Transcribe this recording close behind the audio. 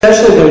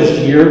Especially those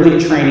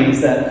yearly trainings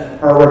that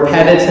are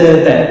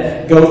repetitive,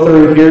 that go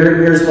through,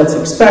 here's what's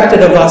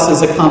expected of us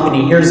as a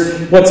company,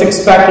 here's what's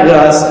expected of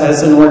us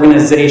as an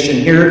organization,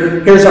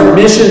 here's our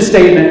mission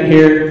statement,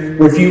 here,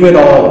 review it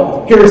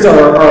all. Here's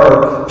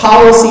our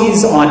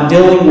policies on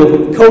dealing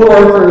with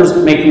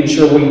coworkers, making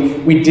sure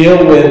we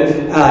deal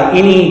with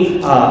any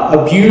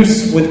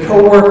abuse with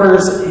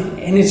coworkers.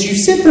 And as you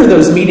sit through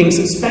those meetings,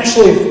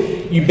 especially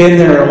if you've been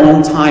there a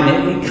long time,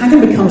 it kind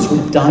of becomes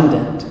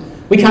redundant.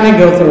 We kind of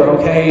go through,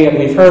 okay,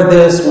 we've heard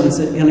this, when's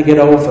it going to get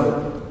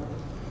over?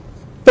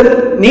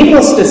 But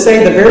needless to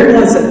say, the very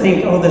ones that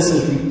think, oh, this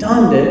is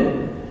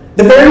redundant,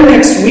 the very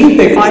next week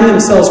they find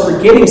themselves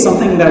forgetting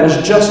something that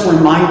was just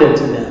reminded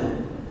to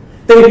them.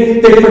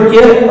 They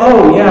forget,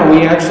 oh, yeah,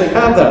 we actually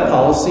have that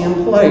policy in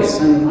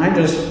place, and I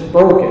just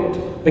broke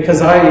it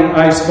because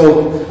I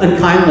spoke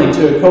unkindly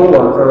to a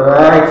coworker, or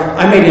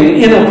I made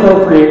an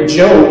inappropriate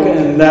joke,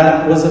 and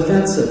that was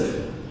offensive.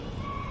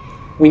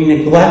 We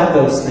neglect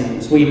those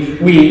things.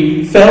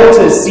 We fail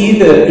to see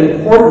the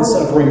importance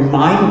of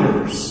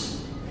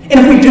reminders. And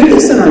if we do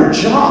this in our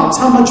jobs,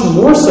 how much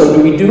more so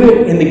do we do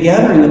it in the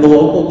gathering of the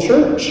local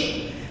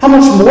church? How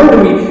much more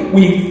do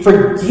we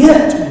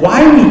forget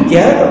why we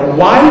gather,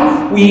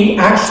 why we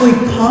actually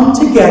come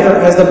together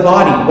as a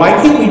body? Why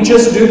can't we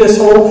just do this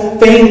whole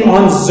thing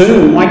on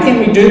Zoom? Why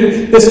can't we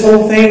do this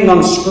whole thing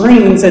on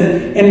screens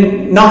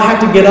and not have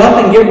to get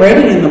up and get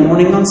ready in the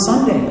morning on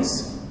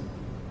Sundays?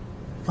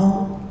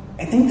 Well,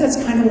 I think that's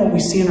kind of what we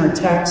see in our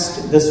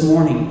text this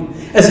morning.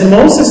 As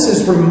Moses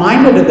is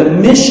reminded of the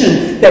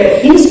mission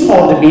that he's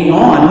called to be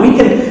on, we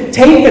can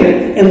take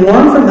and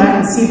learn from that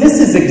and see this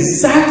is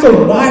exactly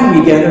why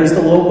we gather as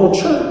the local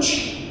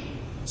church.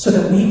 So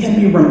that we can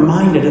be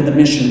reminded of the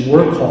mission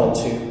we're called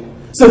to.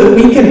 So that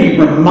we can be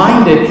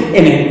reminded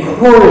and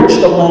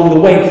encouraged along the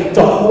way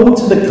to hold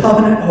to the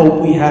covenant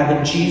hope we have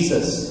in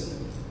Jesus.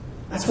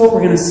 That's what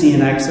we're going to see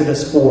in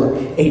Exodus 4,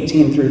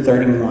 18 through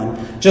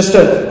 31. Just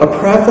a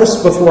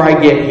preface before I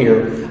get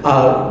here.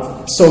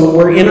 So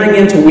we're entering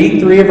into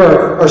week 3 of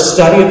our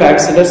study of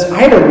Exodus. I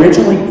had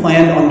originally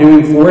planned on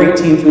doing 4,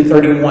 18 through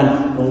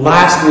 31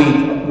 last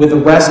week with the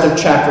rest of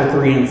chapter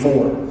 3 and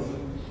 4.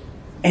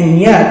 And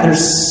yet,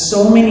 there's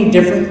so many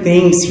different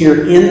things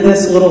here in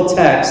this little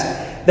text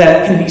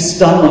that can be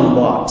stumbling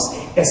blocks,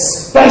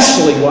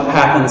 especially what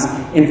happens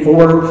in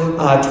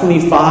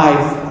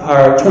 4:25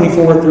 or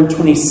 24 through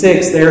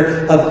 26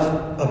 there of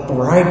a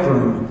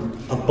bridegroom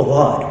of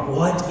blood.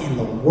 What in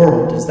the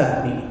world does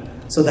that mean?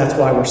 So that's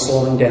why we're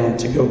slowing down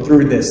to go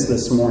through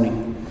this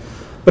morning.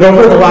 But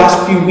over the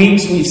last few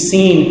weeks, we've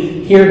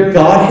seen here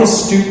God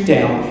has stooped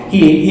down.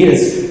 He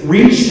has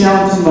reached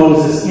down to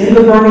Moses in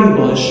the burning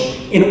bush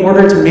in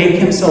order to make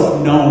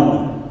himself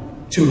known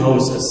to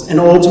Moses and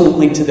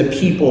ultimately to the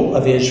people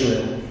of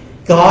Israel.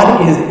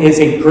 God is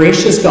a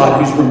gracious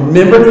God who's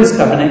remembered his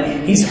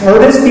covenant. He's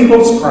heard his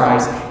people's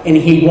cries, and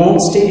he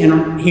wants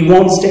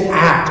to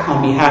act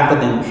on behalf of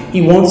them.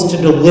 He wants to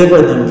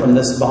deliver them from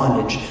this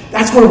bondage.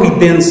 That's where we've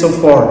been so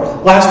far.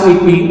 Last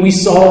week we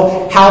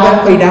saw how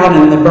that played out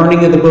in the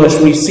burning of the bush.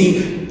 We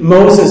see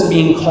Moses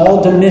being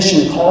called to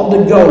mission, called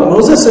to go.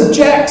 Moses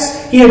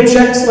objects. He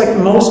objects like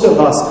most of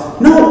us.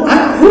 No,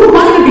 who am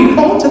I to be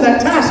called to that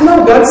task?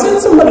 No, God,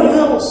 send somebody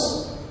else.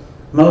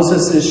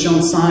 Moses has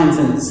shown signs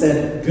and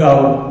said,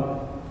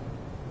 go.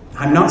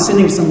 I'm not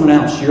sending someone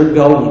else. You're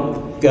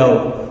going.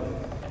 Go.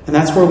 And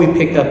that's where we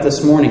pick up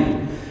this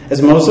morning.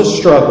 As Moses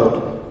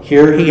struggled,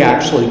 here he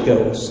actually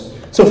goes.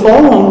 So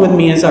follow along with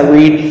me as I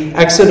read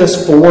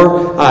Exodus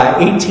 4,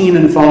 18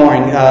 and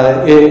following.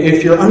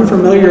 If you're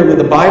unfamiliar with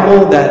the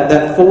Bible,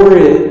 that 4,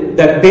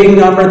 that big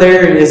number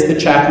there is the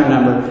chapter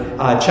number.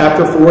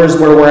 Chapter 4 is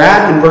where we're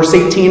at, and verse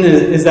 18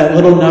 is that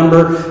little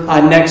number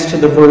next to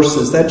the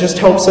verses. That just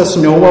helps us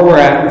know where we're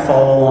at and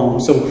follow along.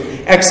 So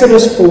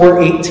Exodus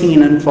 4,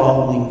 18 and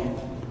following.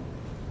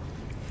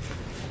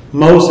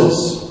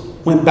 Moses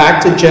went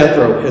back to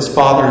Jethro, his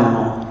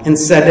father-in-law, and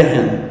said to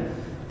him,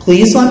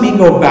 please let me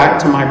go back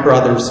to my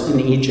brothers in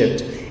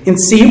Egypt and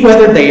see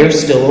whether they are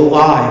still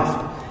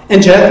alive.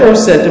 And Jethro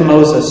said to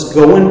Moses,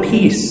 go in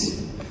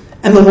peace.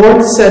 And the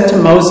Lord said to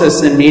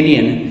Moses in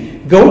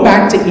Midian, go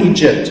back to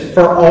Egypt,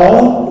 for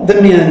all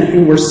the men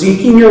who were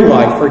seeking your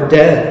life are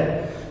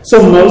dead.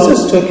 So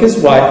Moses took his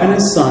wife and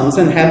his sons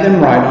and had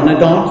them ride on a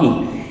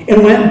donkey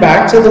and went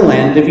back to the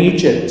land of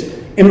Egypt.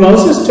 And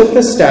Moses took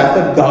the staff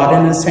of God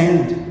in his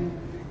hand.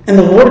 And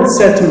the Lord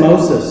said to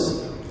Moses,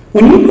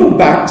 when you go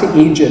back to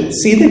Egypt,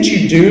 see that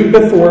you do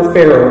before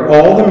Pharaoh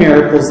all the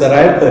miracles that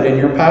I have put in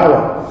your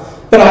power.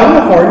 But I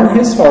will harden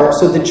his heart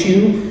so that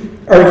he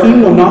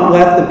will not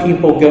let the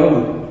people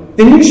go.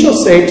 Then you shall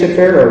say to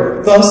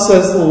Pharaoh, thus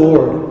says the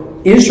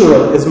Lord,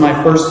 Israel is my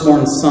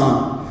firstborn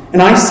son.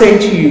 And I say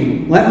to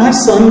you, let my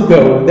son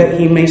go that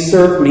he may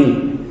serve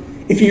me.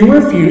 If you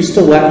refuse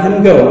to let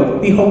him go,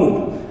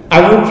 behold,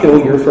 I will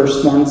kill your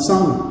firstborn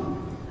son.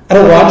 At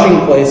a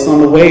lodging place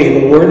on the way,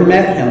 the Lord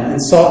met him and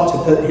sought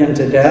to put him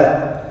to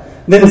death.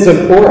 Then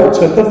Zipporah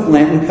took a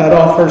flint and cut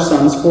off her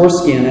son's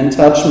foreskin and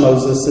touched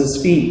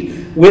Moses' feet,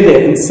 with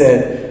it and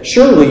said,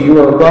 "Surely you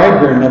are a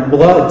bridegroom of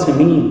blood to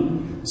me."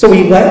 So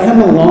he let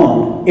him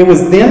alone. It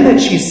was then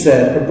that she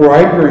said, "A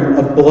bridegroom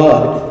of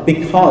blood,"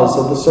 because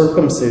of the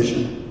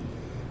circumcision.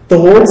 The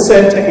Lord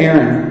said to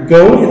Aaron,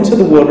 "Go into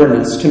the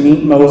wilderness to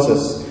meet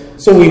Moses."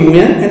 So he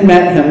went and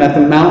met him at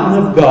the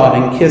mountain of God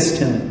and kissed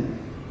him.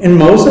 And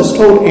Moses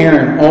told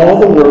Aaron all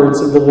the words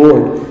of the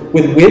Lord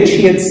with which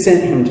he had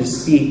sent him to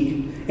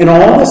speak, and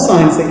all the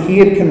signs that he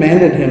had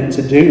commanded him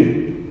to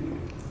do.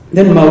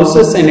 Then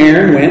Moses and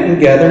Aaron went and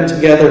gathered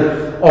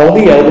together all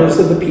the elders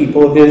of the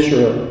people of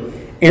Israel.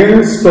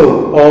 Aaron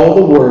spoke all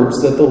the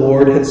words that the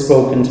Lord had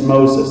spoken to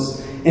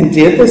Moses, and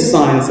did the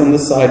signs in the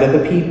sight of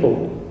the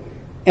people.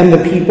 And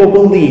the people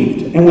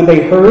believed. And when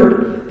they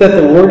heard that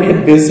the Lord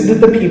had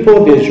visited the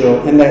people of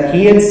Israel, and that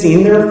he had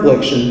seen their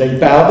affliction, they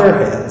bowed their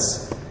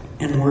heads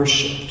and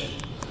worshipped.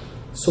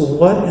 So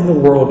what in the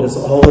world does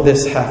all of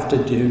this have to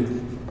do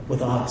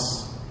with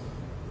us?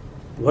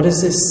 What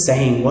is this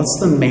saying? What's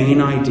the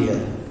main idea?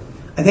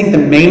 I think the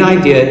main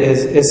idea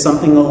is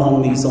something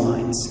along these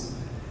lines.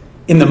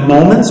 In the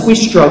moments we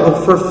struggle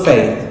for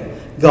faith,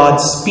 God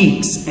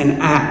speaks and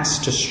acts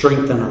to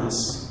strengthen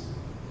us.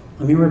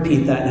 Let me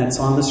repeat that, and it's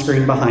on the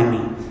screen behind me.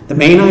 The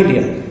main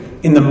idea,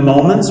 in the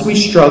moments we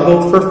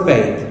struggle for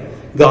faith,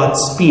 God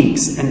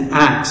speaks and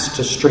acts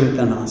to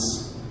strengthen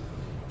us.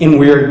 And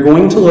we're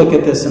going to look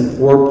at this in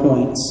 4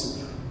 points.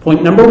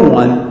 Point number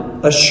 1,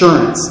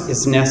 assurance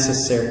is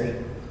necessary.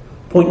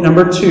 Point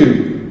number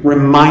 2,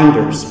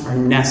 reminders are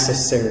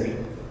necessary.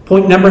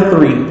 Point number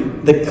 3,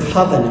 the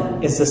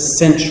covenant is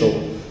essential.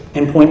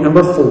 And point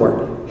number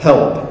 4,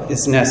 help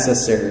is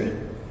necessary.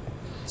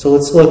 So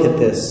let's look at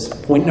this.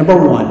 Point number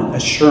 1,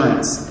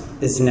 assurance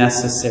is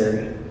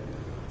necessary.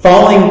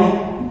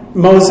 Following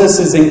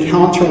Moses'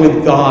 encounter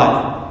with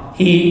God,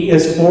 he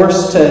is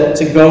forced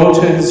to go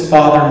to his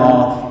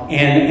father-in-law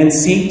and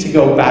seek to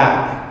go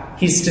back.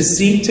 He's to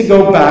seek to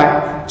go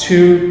back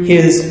to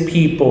his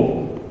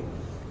people.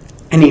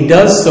 And he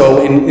does so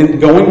in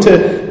going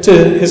to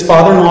his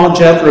father-in-law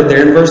Jethro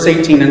there in verse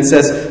 18 and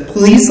says,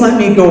 "Please let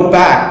me go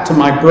back to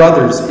my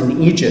brothers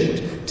in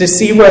Egypt to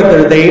see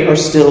whether they are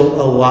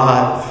still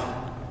alive."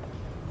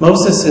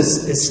 Moses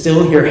is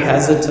still here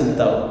hesitant,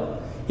 though.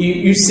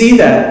 You see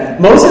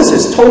that. Moses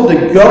is told to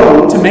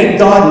go to make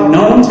God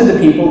known to the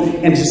people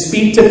and to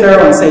speak to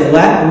Pharaoh and say,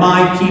 "Let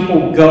my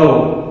people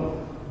go.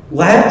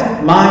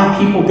 Let my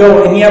people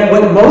go." And yet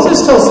what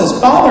Moses tells his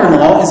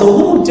father-in-law is a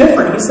little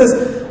different. He says,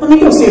 "Let me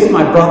go see if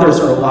my brothers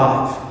are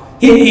alive."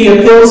 He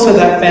appeals to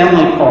that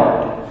family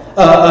card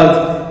of,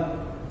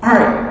 "All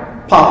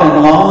right,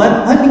 Papa-in-law,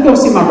 let me go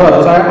see my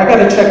brothers. I got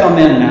to check on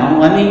them now.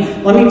 Let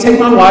me take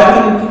my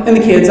wife and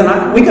the kids,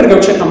 and we got to go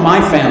check on my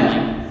family."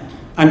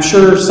 I'm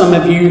sure some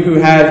of you who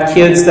have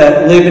kids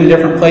that live in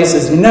different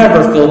places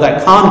never feel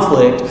that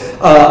conflict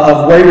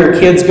of where your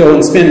kids go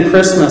and spend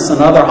Christmas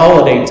and other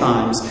holiday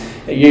times.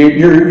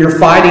 You're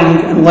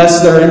fighting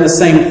unless they're in the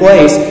same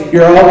place.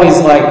 You're always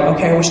like,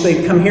 "Okay, I wish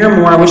they'd come here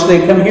more. I wish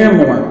they'd come here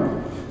more."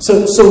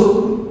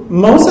 So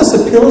Moses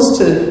appeals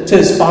to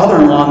his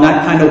father-in-law in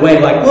that kind of way,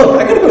 like, "Look,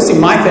 I got to go see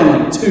my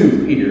family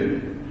too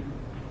here."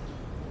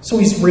 So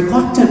he's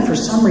reluctant for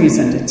some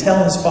reason to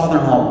tell his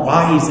father-in-law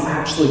why he's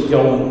actually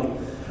going.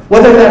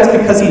 Whether that's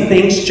because he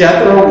thinks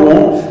Jethro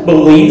won't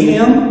believe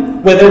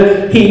him,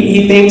 whether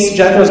he thinks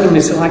Jethro's going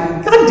to say,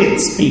 like, "God didn't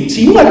speak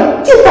to you,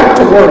 like, get back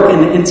to work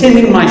and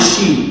tending my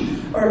sheep,"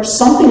 or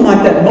something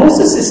like that.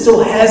 Moses is still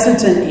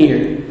hesitant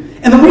here.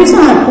 And the reason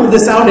I pull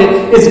this out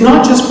is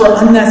not just for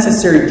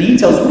unnecessary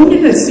details. We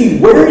need to see,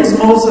 where is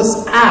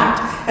Moses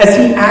at as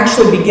he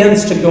actually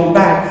begins to go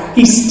back?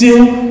 He's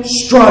still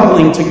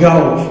struggling to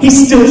go.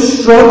 He's still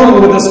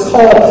struggling with this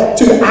call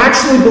to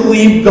actually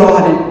believe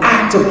God and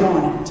act upon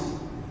it.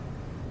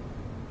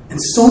 And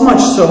so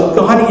much so,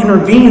 God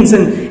intervenes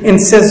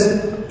and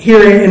says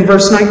here in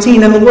verse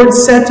 19, "And the Lord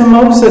said to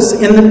Moses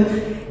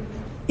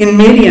in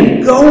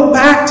Midian, 'Go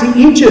back to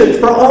Egypt,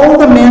 for all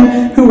the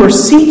men who were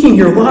seeking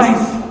your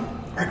life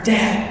are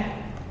dead.'"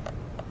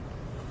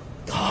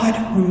 God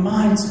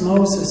reminds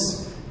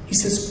Moses, he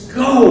says,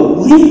 "Go,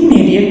 leave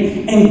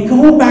Midian and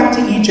go back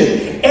to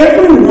Egypt.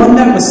 Everyone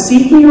that was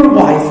seeking your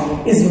life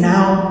is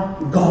now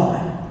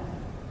gone.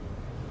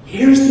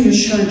 Here's the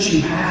assurance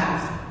you have.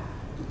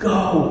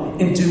 Go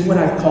and do what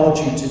I've called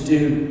you to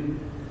do.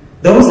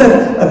 Those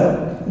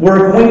that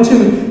were going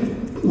to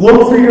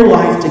look for your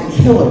life to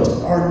kill it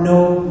are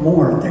no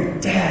more. They're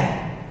dead.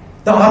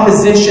 The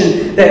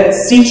opposition that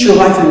seeks your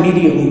life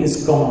immediately is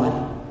gone."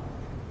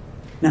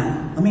 Now,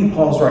 let me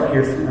pause right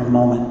here for a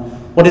moment.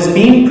 What is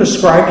being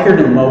prescribed here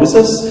to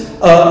Moses,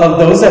 of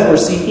those that were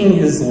seeking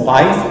his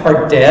life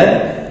are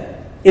dead,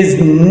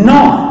 is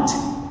not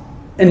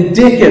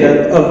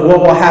indicative of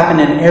what will happen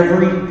in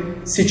every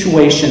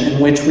situation in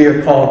which we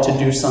are called to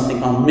do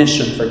something on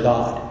mission for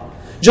God.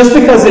 Just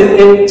because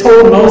it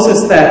told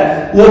Moses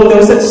that, "Look,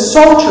 those that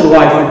sought your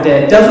life are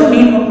dead," doesn't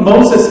mean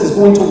Moses is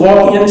going to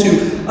walk into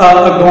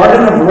a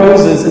garden of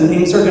roses and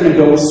things are going to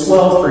go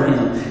swell for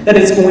him, that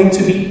it's going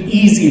to be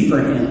easy for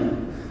him.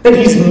 that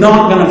he's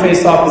not going to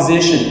face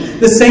opposition.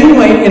 The same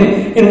way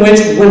in which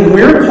when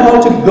we're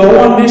called to go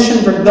on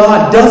mission for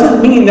God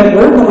doesn't mean that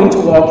we're going to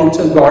walk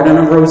into a garden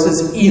of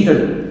roses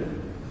either.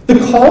 The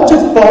call to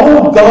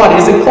follow God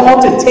is a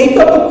call to take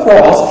up a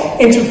cross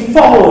and to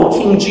follow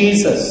King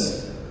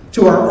Jesus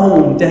to our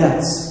own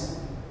deaths,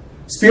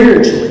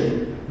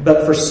 spiritually,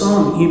 but for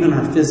some, even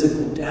our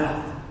physical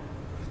death.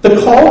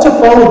 The call to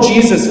follow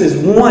Jesus is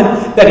one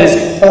that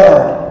is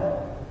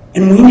hard,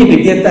 and we need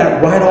to get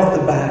that right off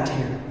the bat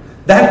here.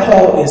 That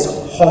call is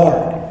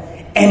hard.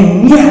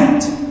 And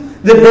yet,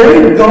 the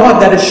very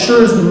God that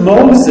assures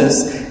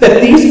Moses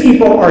that these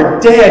people are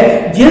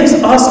dead gives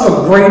us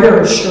a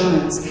greater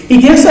assurance. He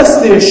gives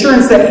us the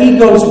assurance that he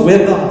goes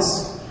with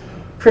us.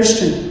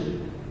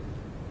 Christian,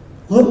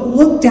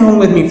 look down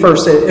with me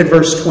first at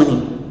verse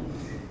 20.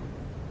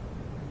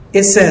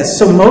 It says,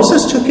 "So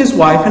Moses took his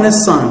wife and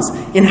his sons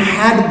and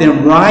had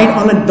them ride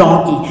on a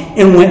donkey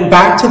and went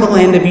back to the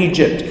land of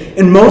Egypt.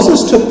 And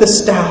Moses took the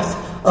staff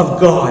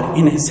of God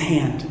in his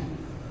hand."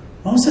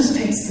 Moses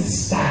takes the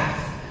staff,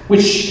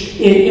 which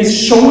is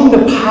showing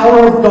the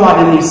power of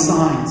God in these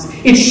signs.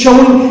 It's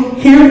showing,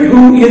 here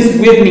who is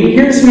with me.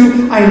 Here's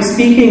who I am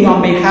speaking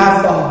on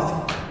behalf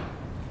of.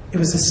 It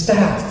was a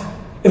staff.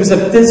 It was a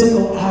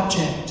physical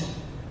object.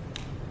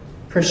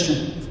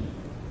 Christian,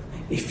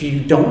 if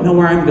you don't know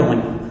where I'm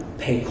going,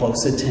 pay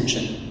close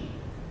attention.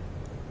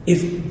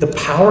 If the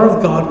power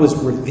of God was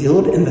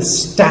revealed in the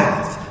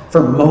staff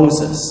for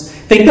Moses,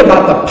 think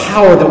about the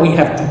power that we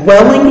have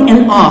dwelling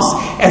in us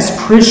as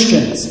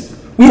Christians.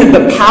 We have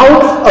the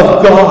power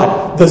of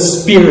God, the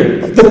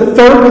Spirit. The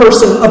third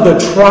person of the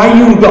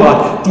triune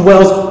God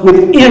dwells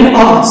within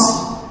us,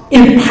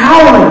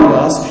 empowering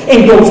us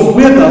and goes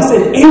with us,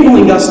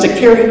 enabling us to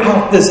carry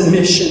out this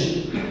mission.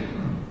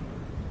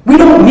 We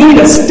don't need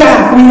a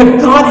staff. We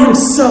have God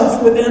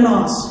himself within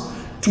us,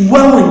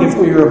 dwelling if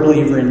we are a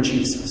believer in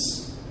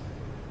Jesus.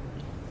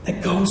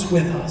 That goes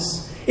with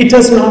us. It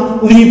does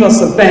not leave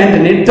us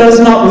abandoned. It does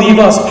not leave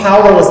us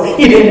powerless.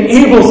 It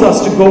enables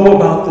us to go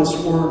about this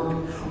work.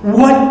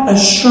 What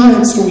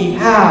assurance do we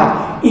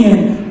have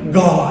in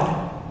God?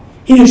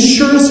 He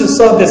assures us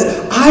of this.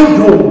 I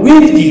go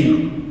with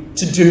you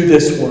to do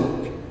this work.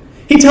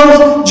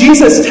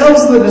 Jesus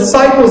tells the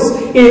disciples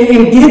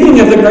in giving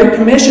of the Great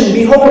Commission,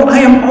 "Behold, I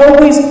am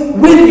always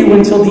with you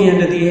until the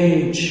end of the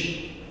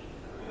age."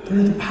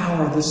 Through the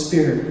power of the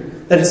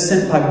Spirit that is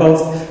sent by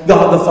both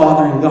God the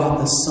Father and God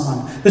the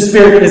Son. The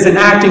Spirit is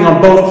enacting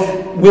on both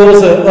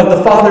wills of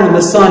the Father and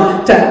the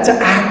Son to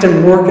act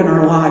and work in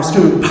our lives,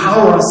 to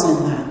empower us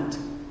in that.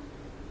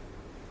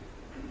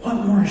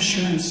 What more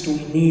assurance do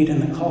we need in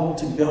the call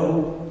to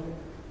go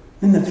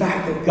than the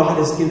fact that God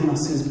has given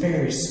us his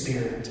very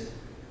Spirit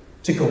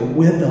to go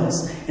with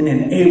us and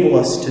enable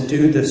us to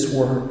do this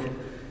work?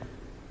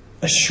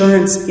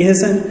 Assurance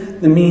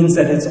isn't the means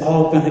that it's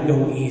all going to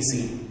go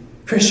easy.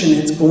 Christian,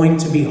 it's going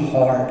to be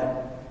hard.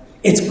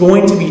 It's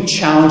going to be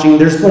challenging.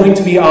 There's going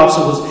to be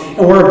obstacles.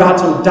 And we're about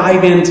to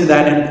dive into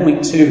that in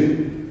point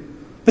 2.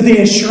 But the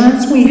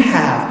assurance we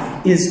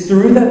have is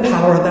through the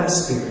power of that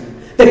Spirit.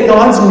 That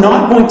God's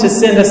not going to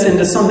send us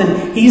into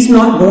something he's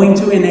not going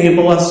to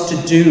enable us to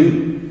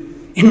do.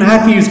 In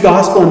Matthew's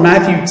Gospel, in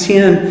Matthew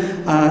 10,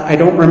 I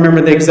don't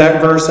remember the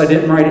exact verse. I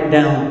didn't write it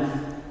down.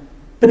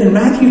 But in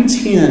Matthew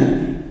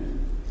 10,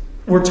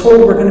 we're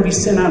told we're going to be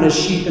sent out as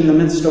sheep in the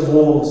midst of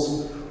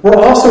wolves. We're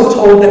also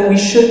told that we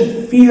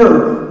shouldn't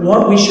fear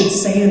what we should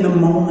say in the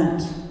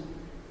moment,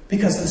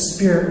 because the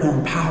Spirit will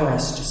empower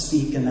us to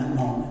speak in that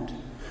moment.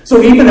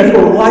 So even if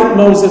we're like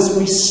Moses,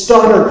 we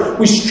stutter,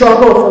 we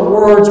struggle for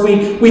words,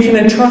 we can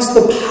entrust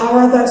the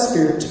power of that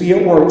Spirit to be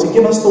at work, to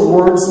give us the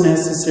words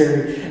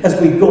necessary as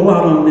we go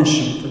out on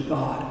mission for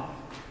God.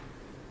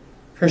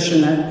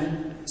 Christian, that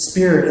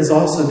Spirit is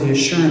also the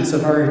assurance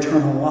of our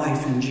eternal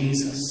life in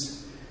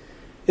Jesus.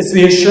 It's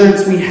the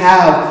assurance we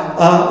have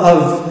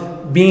of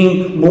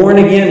being born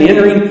again,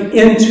 entering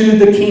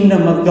into the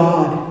kingdom of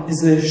God, is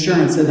the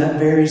assurance of that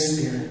very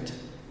Spirit.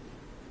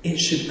 It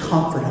should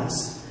comfort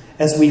us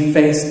as we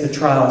face the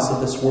trials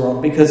of this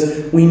world,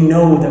 because we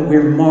know that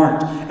we're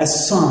marked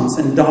as sons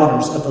and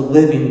daughters of the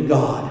living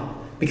God,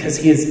 because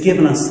he has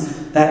given us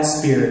that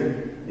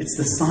Spirit. It's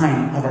the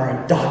sign of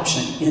our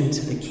adoption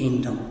into the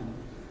kingdom.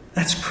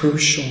 That's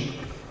crucial.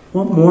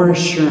 What more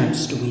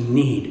assurance do we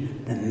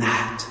need than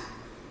that?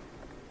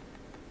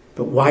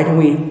 But why do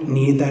we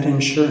need that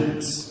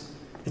insurance?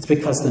 It's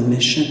because the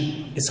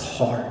mission is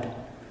hard.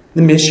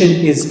 The mission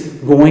is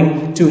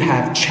going to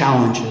have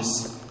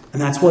challenges.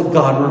 And that's what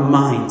God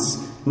reminds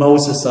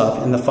Moses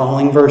of in the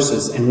following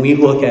verses. And we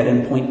look at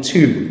in point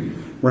 2,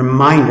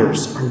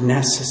 reminders are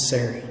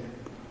necessary.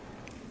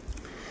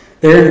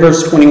 There in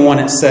verse 21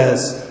 it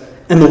says,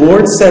 "And the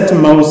Lord said to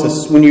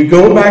Moses, when you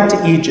go back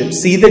to Egypt,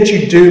 see that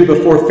you do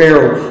before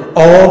Pharaoh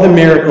all the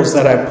miracles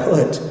that I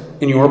put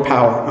in your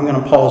power." I'm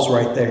going to pause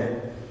right there.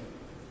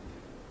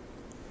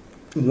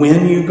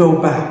 When you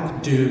go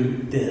back, do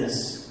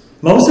this.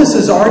 Moses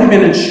has already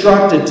been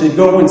instructed to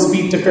go and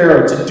speak to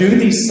Pharaoh, to do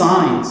these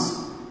signs.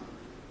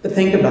 But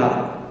think about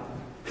it.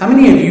 How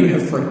many of you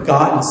have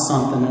forgotten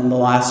something in the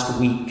last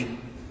week?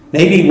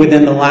 Maybe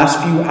within the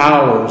last few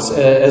hours,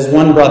 as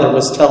one brother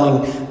was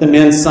telling the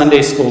men's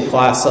Sunday school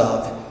class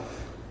of.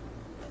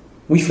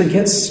 We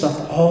forget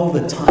stuff all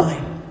the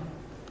time.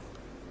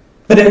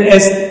 But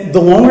as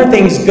the longer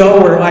things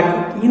go, we're like,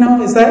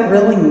 is that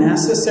really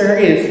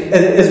necessary?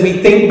 As we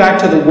think back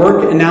to the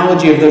work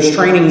analogy of those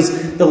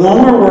trainings, the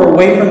longer we're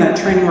away from that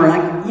training, we're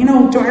like,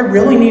 do I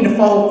really need to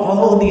follow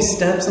all of these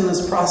steps in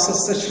this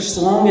process? That's just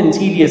long and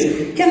tedious.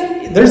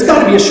 There's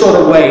got to be a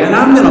shorter way, and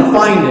I'm going to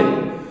find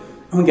it.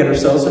 And we get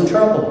ourselves in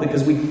trouble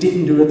because we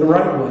didn't do it the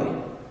right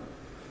way.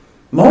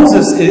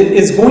 Moses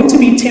is going to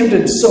be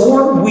tempted, so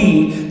are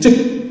we,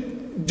 to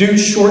do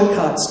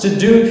shortcuts, to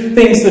do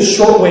things the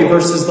short way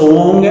versus the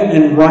long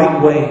and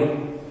right way.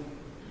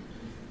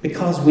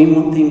 Because we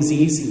want things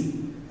easy.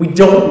 We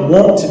don't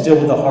want to deal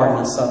with the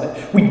hardness of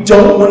it. We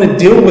don't want to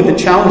deal with the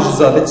challenges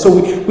of it.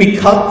 So we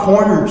cut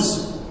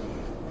corners.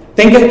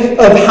 Think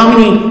of how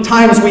many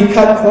times we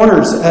cut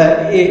corners.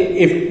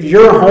 If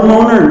you're a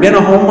homeowner and been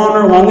a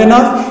homeowner long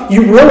enough,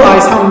 you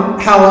realize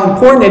how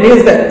important it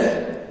is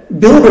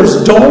that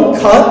builders don't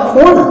cut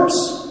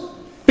corners.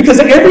 Because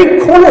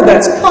every corner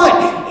that's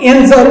cut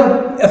ends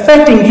up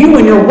affecting you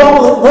and your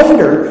wallet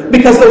later,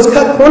 because those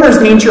cut corners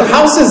means your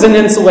house isn't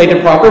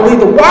insulated properly,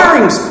 the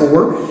wiring's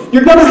poor,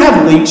 you're going to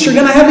have leaks, you're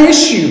going to have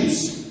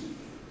issues.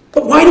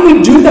 But why do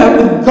we do that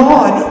with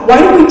God? Why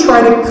do we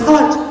try to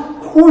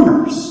cut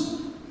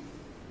corners?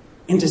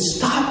 And to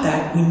stop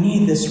that, we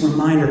need this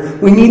reminder.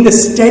 We need the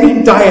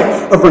steady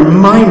diet of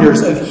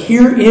reminders of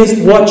here is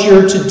what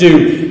you're to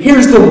do.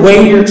 Here's the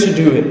way you're to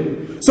do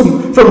it.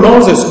 So for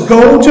Moses,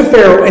 go to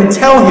Pharaoh and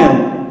tell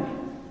him,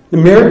 the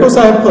miracles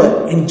I have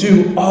put, and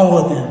do all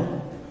of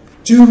them.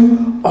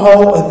 Do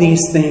all of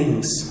these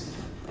things.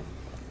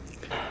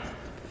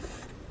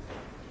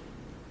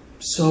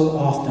 So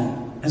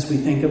often, as we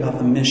think about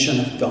the mission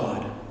of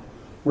God,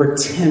 we're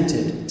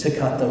tempted to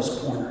cut those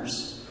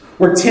corners.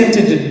 We're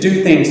tempted to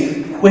do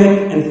things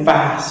quick and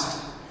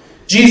fast.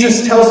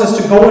 Jesus tells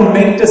us to go and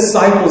make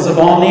disciples of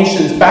all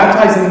nations,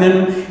 baptizing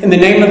them in the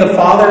name of the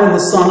Father and the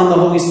Son and the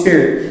Holy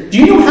Spirit. Do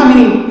you know how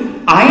many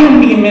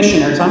IMB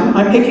missionaries,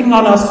 I'm picking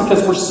on us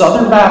because we're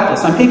Southern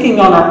Baptists, I'm picking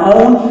on our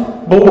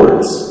own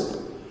boards.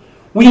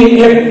 We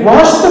have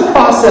rushed the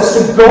process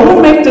to go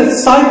and make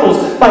disciples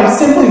by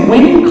simply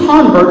winning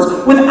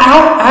converts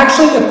without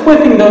actually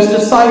equipping those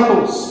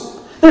disciples.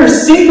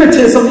 There's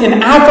syncretism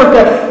in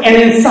Africa and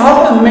in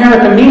South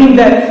America, meaning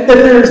that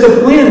there's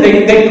a blend.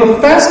 They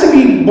profess to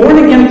be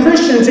born-again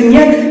Christians, and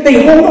yet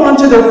they hold on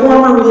to their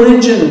former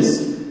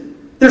religions.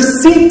 They're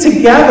synced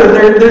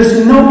together.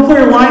 There's no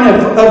clear line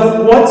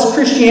of what's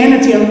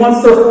Christianity and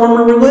what's their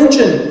former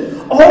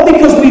religion. All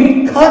because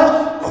we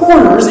cut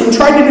corners and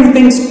tried to do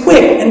things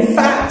quick and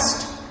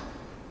fast.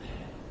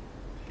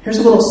 Here's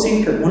a little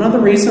secret. One of the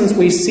reasons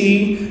we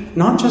see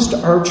not just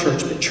our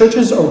church, but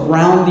churches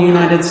around the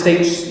United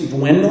States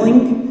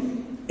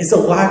dwindling is a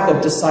lack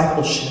of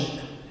discipleship.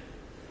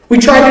 We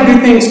tried to do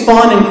things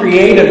fun and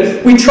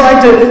creative. We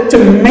tried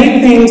to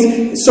make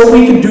things so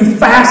we could do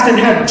fast and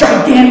have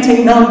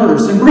gigantic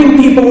numbers and bring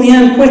people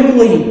in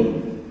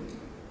quickly.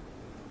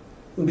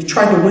 We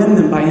tried to win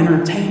them by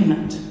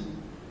entertainment.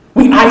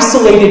 We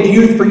isolated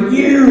youth for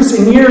years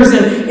and years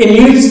in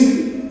youth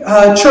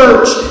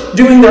church,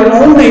 doing their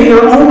own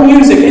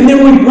music. And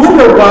then we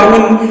wonder why,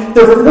 when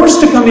they're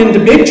forced to come into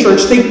big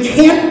church, they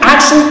can't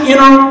actually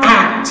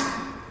interact.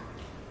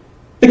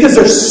 Because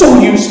they're so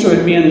used to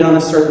it being done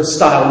a certain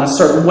style in a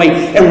certain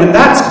way. And when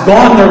that's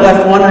gone, they're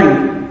left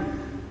wondering,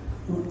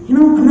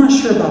 I'm not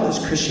sure about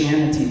this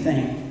Christianity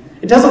thing.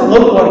 It doesn't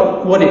look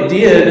like what it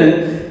did.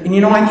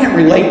 And I can't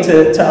relate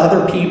to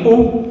other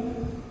people.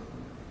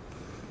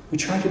 We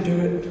try to do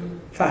it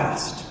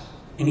fast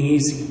and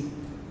easy.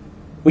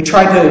 We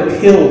try to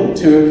appeal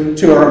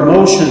to our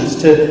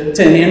emotions, to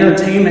an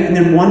entertainment, and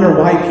then wonder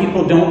why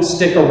people don't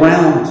stick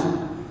around.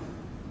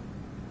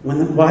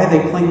 Why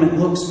they claim it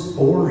looks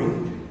boring.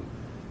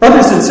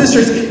 Brothers and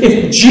sisters,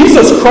 if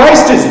Jesus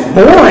Christ is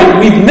boring,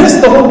 we've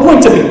missed the whole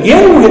point to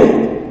begin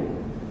with.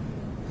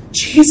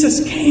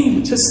 Jesus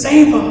came to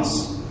save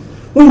us.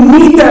 We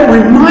need that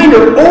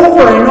reminder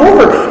over and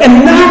over,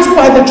 and that's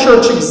why the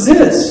church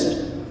exists.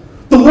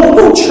 The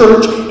local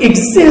church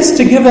exists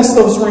to give us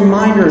those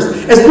reminders.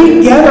 As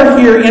we gather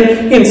here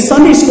in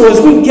Sunday school,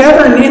 as we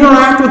gather and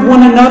interact with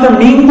one another,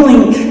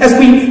 mingling, as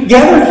we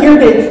gather here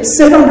to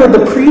sit under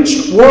the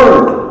preached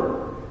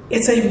word,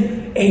 it's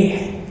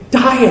a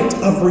diet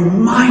of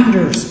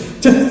reminders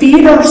to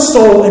feed our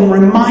soul and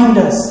remind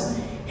us,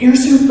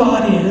 here's who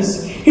God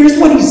is, here's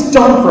what He's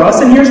done for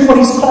us, and here's what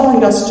He's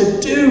calling us to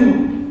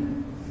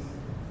do.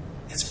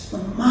 It's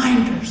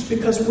reminders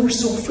because we're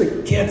so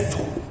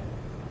forgetful.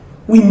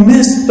 We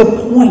miss the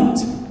point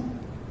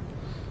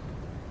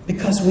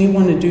because we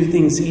want to do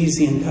things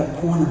easy and cut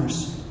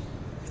corners.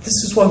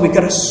 This is why we've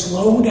got to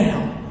slow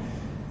down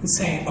and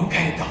say,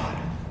 okay, God,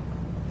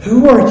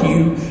 who are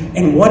you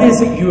and what is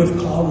it you have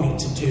called me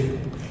to do?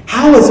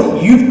 How is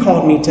it you've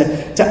called me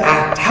to to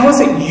act? How is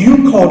it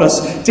you called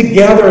us to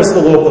gather as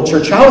the local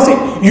church? How is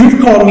it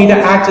you've called me to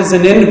act as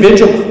an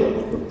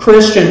individual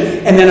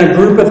Christian and then a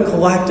group of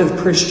collective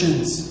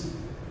Christians?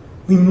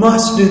 We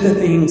must do the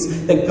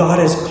things that God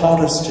has called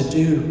us to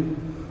do,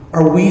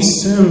 or we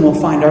soon will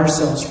find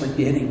ourselves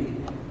forgetting.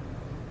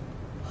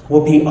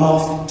 We'll be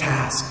off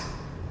task.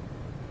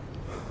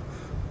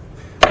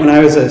 When I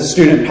was a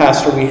student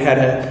pastor, we had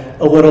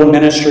a little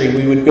ministry.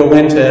 We would go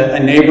into a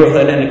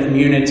neighborhood and a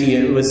community.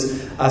 It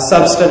was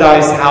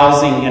subsidized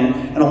housing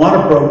and a lot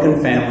of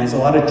broken families, a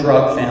lot of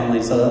drug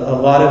families, a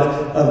lot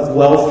of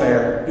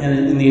welfare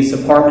in these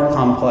apartment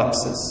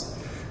complexes.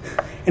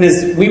 And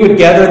as we would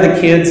gather the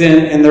kids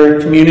in their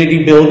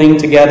community building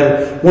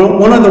together,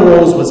 one of the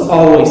rules was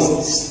always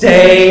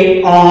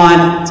stay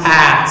on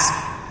task.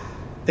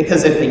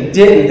 Because if they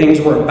didn't, things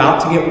were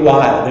about to get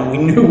wild, and we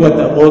knew what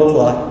that looked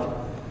like.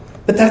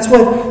 But that's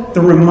what the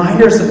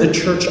reminders of the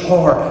church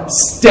are.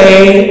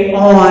 Stay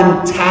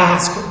on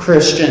task,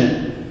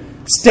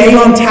 Christian. Stay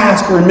on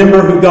task.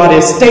 Remember who God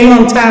is. Stay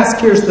on task.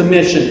 Here's the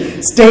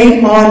mission.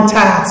 Stay on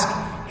task.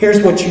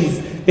 Here's what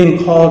you've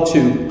been called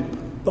to.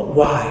 But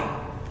why?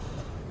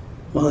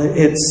 Well,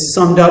 it's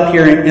summed up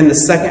here in the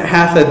second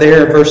half of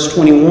there, verse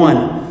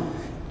 21.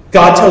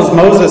 God tells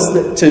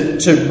Moses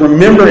to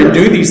remember and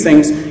do these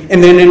things.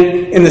 And then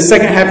in the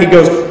second half he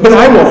goes, but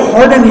I will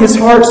harden his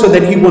heart so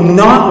that he will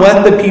not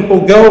let the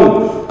people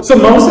go. So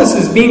Moses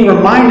is being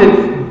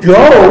reminded,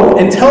 go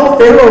and tell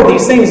Pharaoh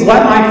these things,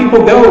 let my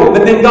people go.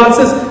 But then God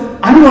says,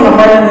 I'm going to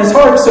harden his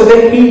heart so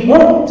that he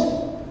won't.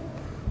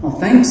 Well,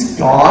 thanks,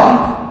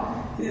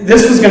 God.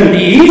 This was going to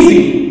be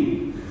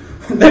easy.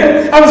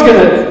 I was going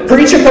to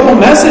preach a couple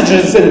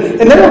messages and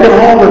they were going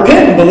to all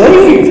repent and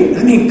believe.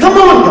 I mean, come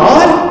on,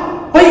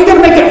 God. Why are you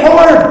going to make it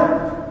hard?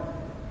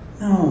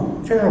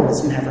 No, Pharaoh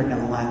was never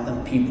going to let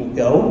them people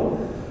go.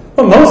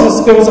 But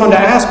Moses goes on to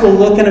ask, we'll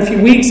look in a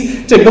few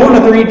weeks, to go on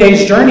a 3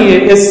 days journey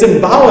is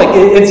symbolic.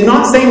 It's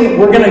not saying that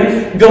we're going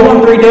to go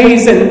on 3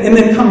 days and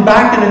then come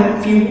back in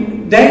a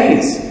few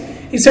days.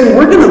 He's saying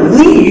we're going to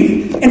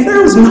leave, and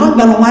Pharaoh's not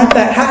going to let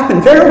that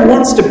happen. Pharaoh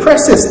wants to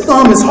press his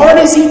thumb as hard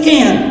as he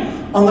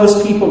can on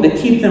those people to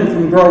keep them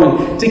from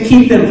growing, to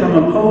keep them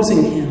from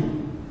opposing him.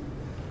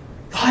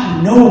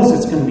 God knows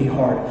it's going to be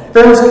hard.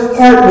 Pharaoh's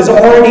heart was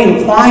already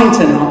inclined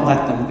to not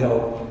let them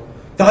go.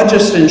 God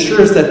just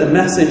ensures that the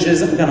message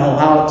isn't going to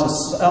allow it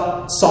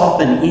to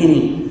soften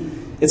any.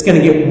 It's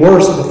going to get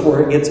worse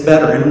before it gets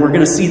better, and we're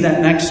going to see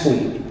that next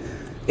week.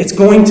 It's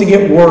going to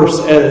get worse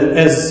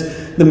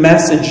as the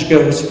message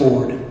goes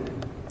forward.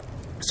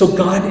 So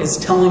God is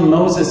telling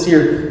Moses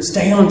here,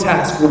 stay on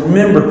task.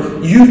 Remember,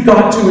 you've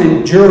got to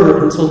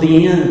endure until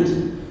the end.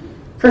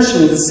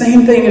 Christian, the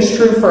same thing is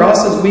true for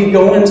us as we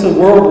go into the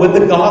world with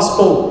the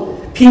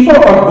gospel. People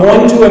are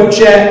going to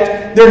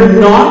object. They're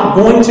not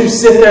going to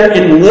sit there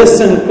and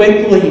listen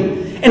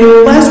quickly. And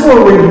unless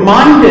we're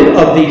reminded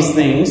of these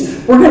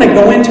things, we're going to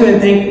go into it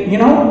and think,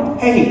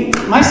 hey,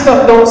 my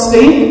stuff don't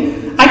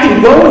stink. I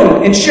can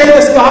go and share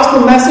this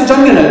gospel message.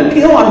 I'm going to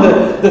appeal. I'm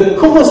the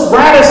coolest,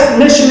 raddest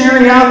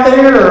missionary out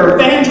there or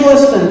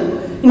evangelist.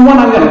 And you know what?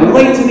 I'm going to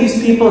relate to these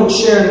people and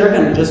share, and they're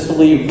going to just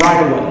believe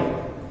right away.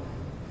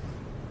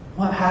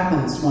 What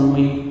happens when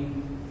we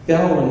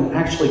go and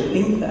actually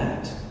think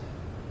that?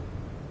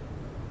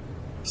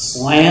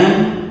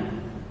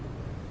 Slam?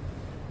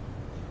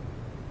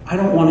 I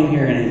don't want to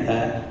hear any of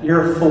that.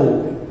 You're a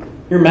fool.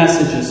 Your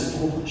message is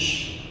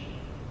foolish.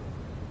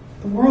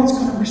 The world's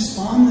going to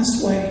respond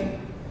this way.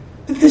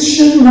 But this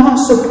should not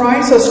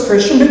surprise us,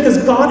 Christian,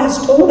 because God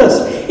has told us.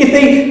 If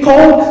they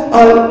call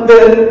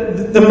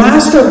the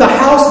master of the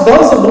house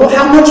Beelzebul,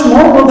 how much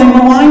more will they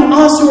malign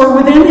us who are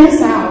within his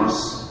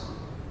house?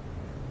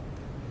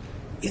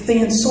 If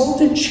they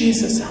insulted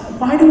Jesus,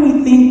 why do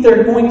we think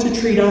they're going to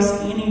treat us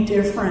any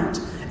different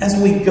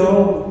as we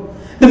go?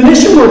 The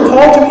mission we're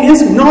called to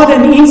is not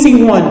an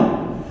easy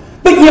one.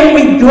 But yet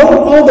we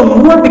go all the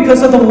more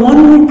because of the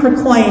one we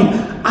proclaim,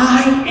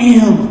 I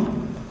am.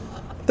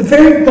 The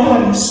very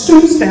God who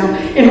stoops down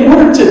in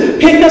order to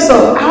pick us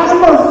up out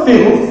of our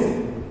filth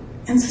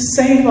and to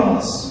save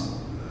us.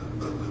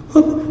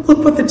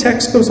 Look what the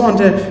text goes on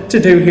to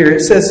do here.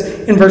 It says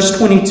in verse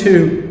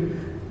 22,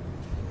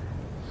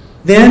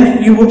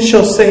 then you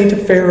shall say to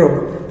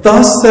Pharaoh,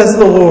 thus says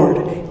the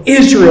Lord,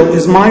 Israel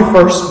is my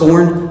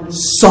firstborn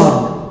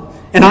son.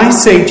 And I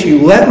say to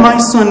you, let my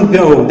son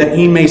go that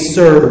he may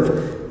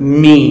serve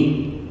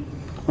me.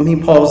 Let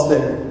me pause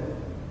there.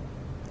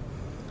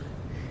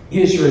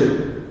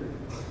 Israel,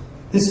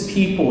 this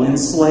people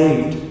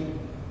enslaved,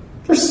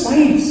 they're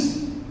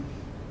slaves.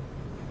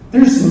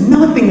 There's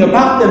nothing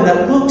about them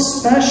that looks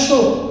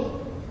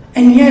special.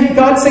 And yet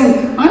God's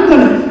saying, I'm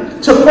going to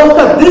pluck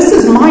up, this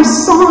is my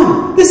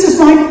son. This is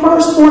my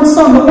firstborn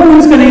son, the one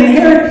who's going to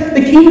inherit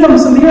the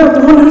kingdoms of the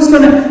earth, the one who's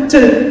going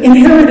to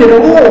inherit it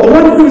all, the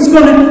one who's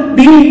going to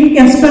be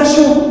in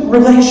special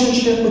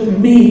relationship with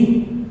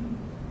me,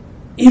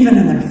 even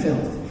in their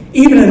filth,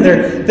 even in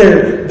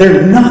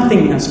their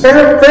nothingness.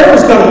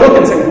 Pharaoh's got to look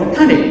and say, what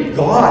kind of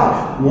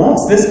God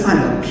wants this kind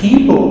of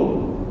people?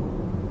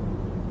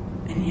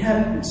 And yet,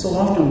 yet, so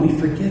often we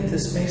forget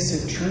this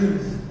basic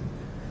truth.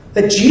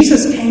 That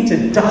Jesus came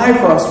to die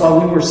for us while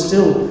we were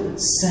still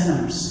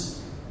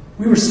sinners.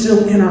 We were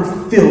still in our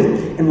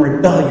filth and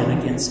rebellion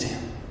against Him.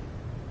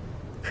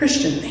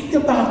 Christian, think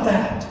about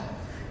that.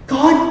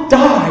 God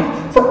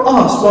died for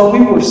us while we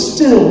were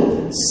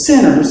still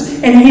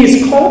sinners, and He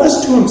has called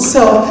us to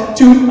Himself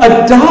to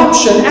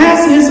adoption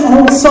as His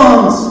own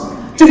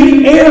sons, to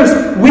be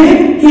heirs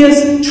with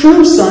His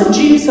true Son,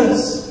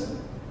 Jesus.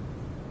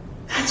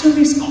 That's what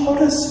He's called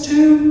us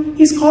to.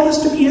 He's called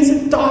us to be His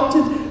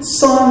adopted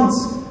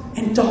sons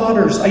and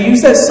daughters. I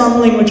use that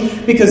son language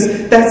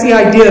because that's the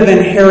idea of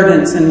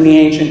inheritance in the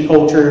ancient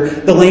culture,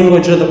 the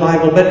language of the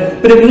Bible.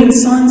 But it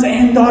means sons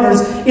and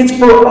daughters. It's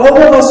for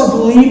all of us who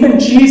believe in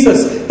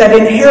Jesus that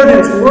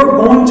inheritance we're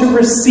going to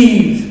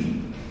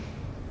receive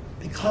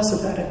because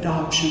of that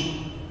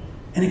adoption.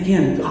 And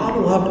again, God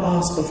loved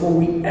us before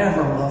we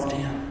ever loved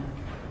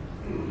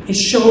Him. He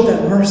showed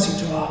that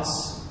mercy to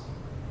us.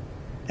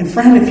 And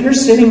friend, if you're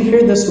sitting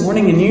here this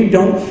morning and you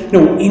don't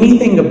know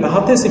anything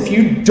about this, if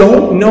you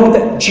don't know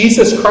that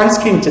Jesus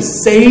Christ came to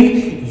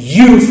save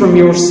you from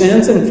your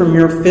sins and from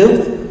your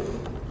filth,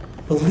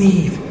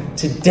 believe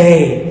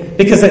today,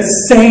 because that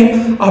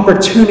same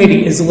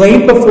opportunity is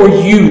laid before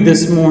you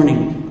this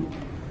morning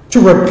to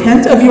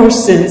repent of your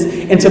sins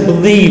and to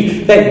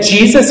believe that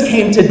Jesus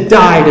came to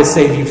die to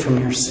save you from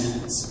your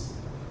sins.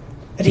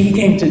 That He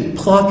came to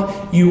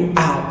pluck you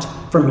out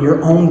from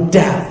your own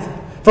death,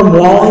 from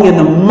wallowing in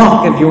the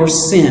muck of your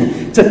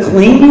sin, to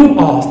clean you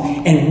off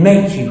and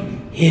make you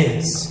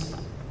His.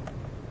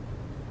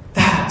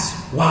 That's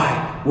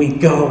why we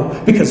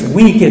go, because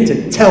we get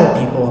to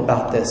tell people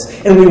about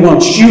this, and we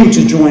want you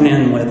to join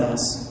in with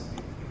us.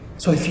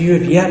 So if you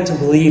have yet to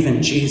believe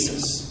in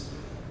Jesus,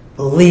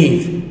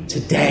 believe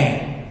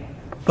today.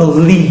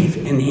 Believe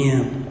in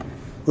Him.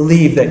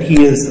 Believe that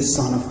He is the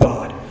Son of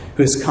God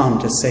who has come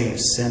to save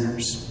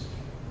sinners.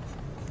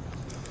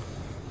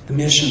 The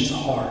mission's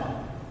hard.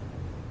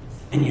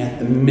 And yet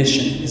the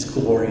mission is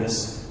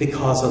glorious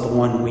because of the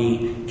one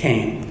we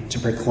came to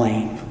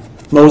proclaim.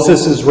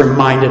 Moses is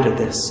reminded of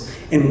this,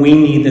 and we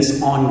need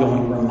this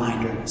ongoing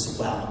reminder as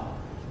well.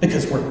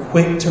 Because we're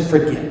quick to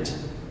forget,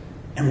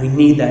 and we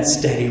need that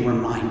steady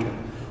reminder.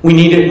 We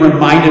need it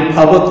reminded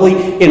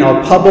publicly in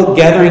our public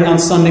gathering on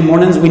Sunday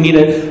mornings. We need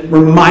it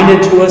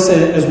reminded to us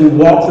as we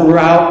walk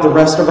throughout the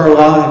rest of our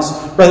lives.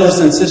 Brothers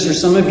and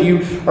sisters, some of you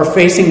are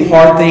facing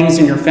hard things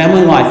in your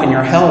family life, in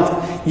your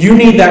health. You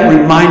need that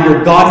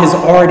reminder God has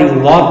already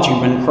loved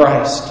you in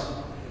Christ.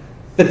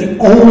 That the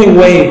only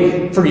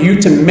way for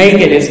you to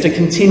make it is to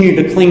continue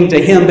to cling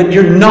to Him, but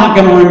you're not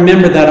going to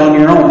remember that on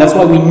your own. That's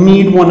why we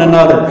need one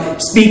another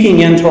speaking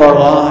into our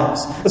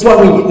lives. That's why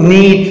we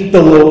need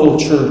the local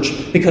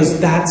church, because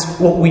that's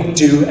what we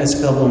do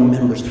as fellow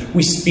members.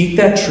 We speak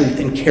that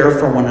truth and care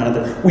for one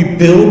another. We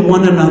build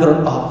one another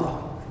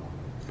up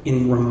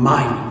in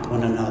reminding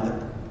one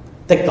another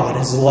that God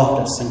has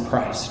loved us in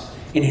Christ.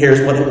 And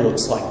here's what it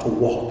looks like to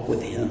walk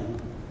with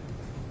Him.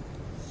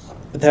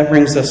 But that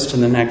brings us to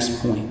the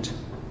next point.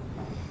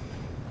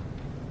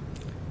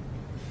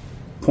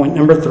 Point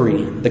number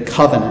 3, the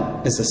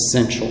covenant is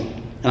essential.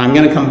 And I'm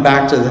going to come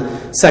back to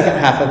the second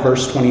half of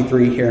verse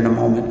 23 here in a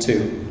moment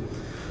too.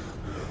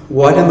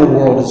 What in the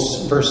world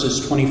is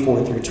verses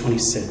 24 through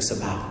 26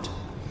 about?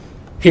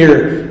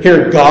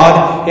 Here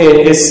God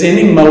is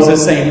sending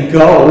Moses saying,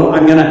 go,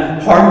 I'm going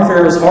to harden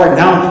Pharaoh's heart.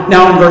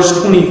 Now in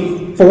verse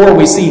 24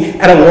 we see,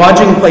 at a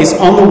lodging place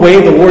on the way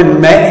the Lord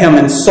met him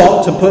and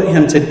sought to put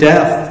him to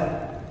death.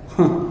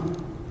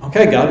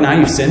 Okay, God, now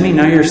you send me,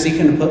 now you're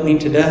seeking to put me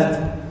to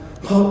death.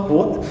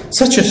 What?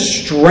 Such a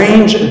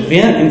strange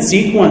event and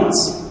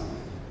sequence.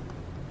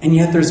 And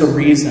yet there's a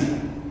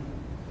reason.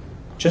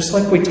 Just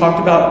like we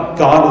talked about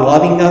God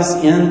loving us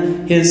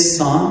in His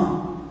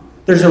Son,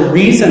 there's a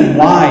reason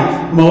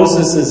why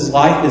Moses'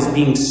 life is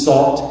being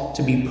sought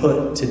to be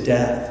put to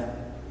death.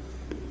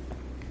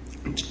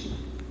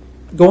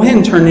 Go ahead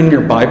and turn in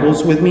your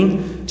Bibles with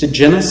me to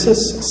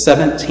Genesis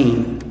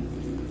 17.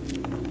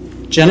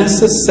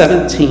 Genesis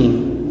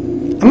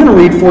 17. I'm going to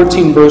read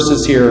 14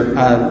 verses here,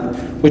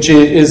 which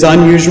is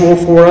unusual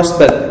for us,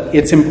 but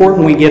it's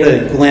important we get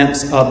a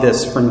glimpse of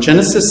this from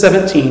Genesis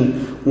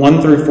 17,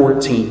 1 through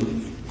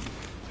 14.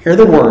 Hear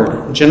the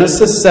word,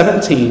 Genesis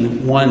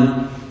 17,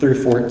 1 through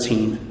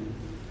 14.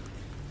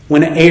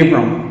 When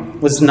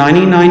Abram was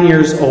 99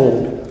 years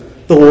old,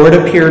 the Lord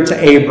appeared to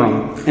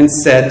Abram and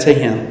said to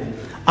him,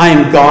 I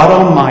am God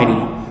Almighty.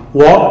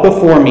 Walk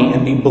before me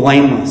and be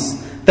blameless,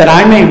 that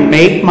I may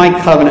make my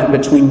covenant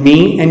between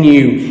me and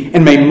you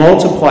and may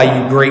multiply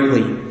you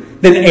greatly.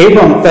 Then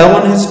Abram fell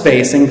on his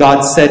face, and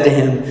God said to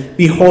him,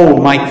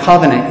 Behold, my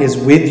covenant is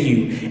with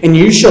you, and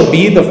you shall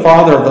be the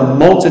father of a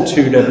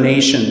multitude of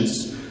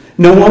nations.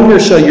 No longer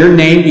shall your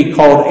name be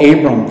called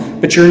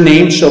Abram, but your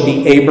name shall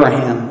be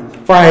Abraham.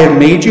 For I have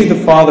made you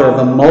the father of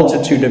a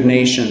multitude of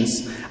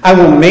nations. I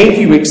will make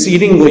you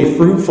exceedingly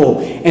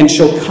fruitful, and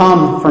shall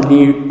come from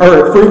you,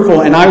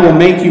 fruitful, and I will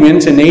make you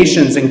into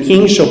nations, and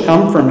kings shall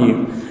come from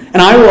you.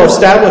 And I will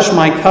establish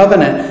my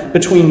covenant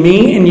between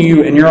me and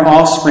you and your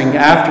offspring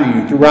after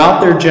you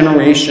throughout their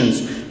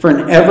generations for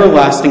an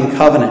everlasting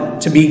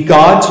covenant, to be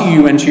God to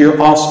you and to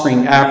your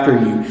offspring after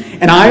you.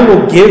 And I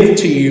will give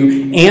to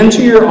you and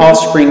to your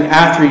offspring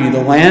after you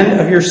the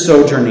land of your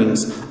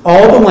sojournings,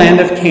 all the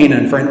land of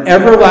Canaan, for an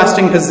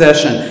everlasting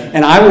possession,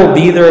 and I will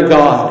be their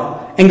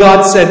God. And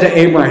God said to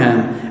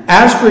Abraham,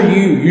 as for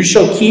you, you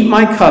shall keep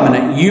my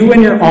covenant, you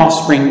and your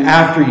offspring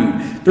after you,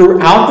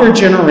 throughout their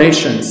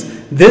generations.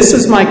 This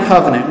is my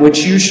covenant,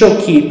 which you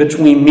shall keep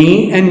between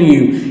me and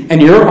you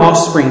and your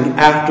offspring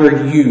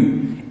after you.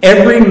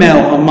 Every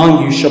male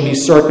among you shall be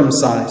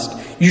circumcised.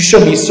 You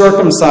shall be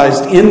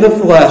circumcised in the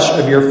flesh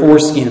of your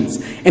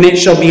foreskins, and it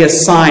shall be a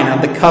sign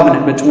of the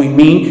covenant between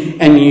me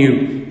and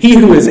you. He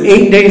who is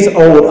 8 days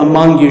old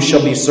among you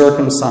shall be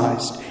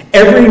circumcised.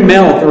 Every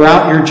male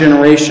throughout your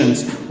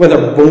generations,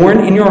 whether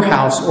born in your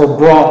house or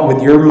brought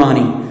with your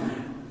money,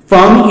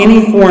 from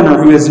any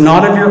foreigner who is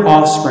not of your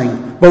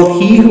offspring,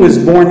 both he who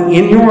is born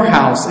in your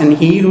house and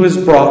he who is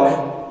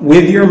bought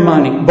with your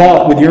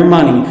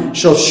money,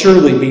 shall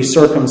surely be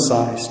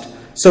circumcised.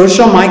 So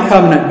shall my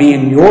covenant be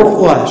in your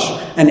flesh,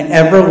 an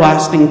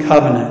everlasting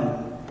covenant.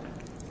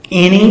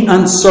 Any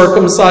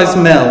uncircumcised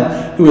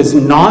male who is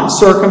not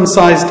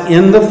circumcised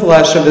in the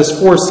flesh of his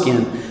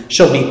foreskin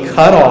shall be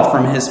cut off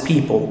from his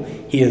people.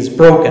 He has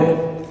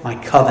broken my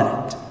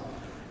covenant.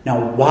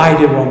 Now, why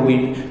did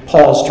we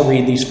pause to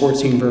read these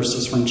 14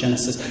 verses from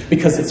Genesis?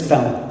 Because it's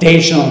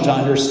foundational to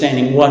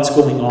understanding what's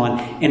going on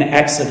in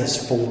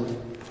Exodus 4.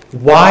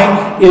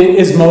 Why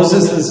is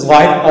Moses'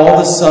 life all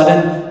of a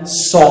sudden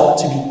sought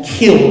to be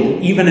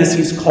killed, even as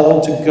he's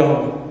called to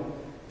go?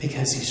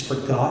 Because he's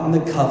forgotten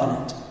the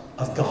covenant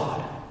of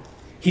God.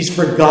 He's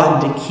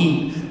forgotten to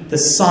keep the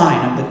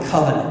sign of the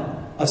covenant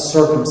of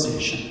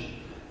circumcision.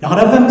 Not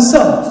of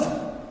himself,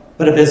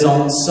 but of his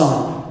own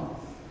son.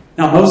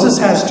 Now, Moses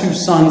has two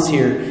sons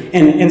here,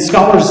 and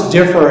scholars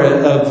differ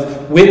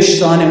of which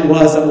son it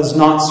was that was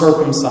not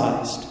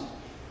circumcised.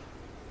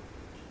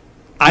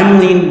 I'm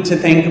leaning to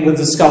think with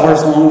the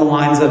scholars along the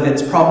lines of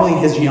it's probably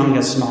his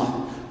youngest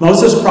son.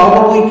 Moses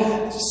probably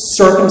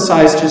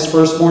circumcised his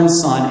firstborn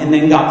son and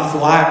then got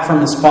flack from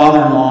his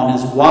father-in-law and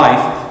his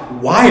wife.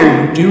 Why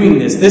are you doing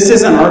this? This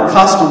isn't our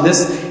custom.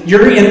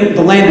 You're in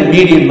the land of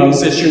Midian,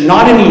 Moses. You're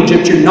not in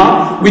Egypt. You're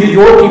not with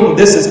your people.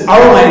 This is our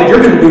land.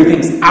 You're going to do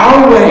things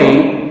our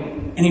way.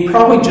 And he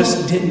probably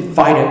just didn't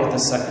fight it with the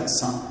second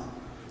son.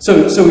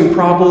 So he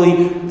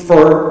probably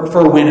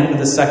forwent it with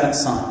the second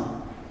son.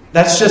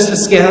 That's just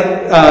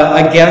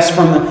a guess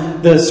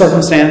from the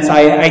circumstance.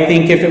 I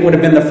think if it would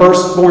have been the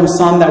firstborn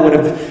son that would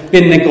have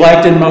been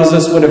neglected,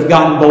 Moses would have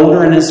gotten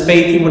bolder in his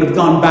faith. He would have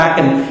gone back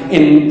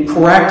and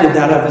corrected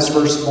that of his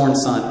firstborn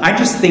son. I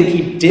just think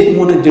he didn't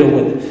want to deal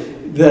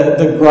with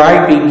the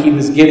griping he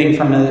was getting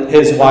from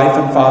his wife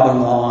and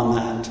father-in-law on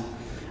that.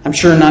 I'm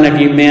sure none of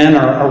you men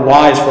or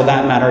wives, for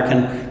that matter,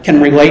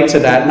 can relate to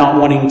that, not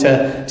wanting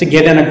to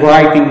get in a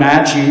griping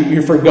match.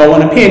 You forgo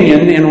an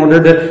opinion in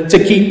order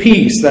to keep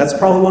peace. That's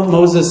probably what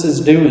Moses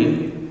is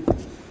doing.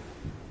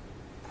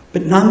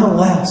 But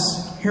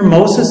nonetheless, here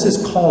Moses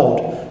is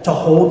called to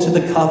hold to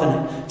the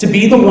covenant, to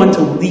be the one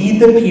to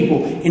lead the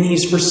people, and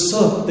he's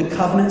forsook the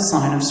covenant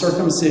sign of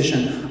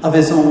circumcision of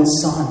his own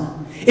son.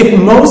 If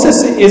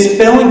Moses is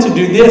failing to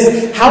do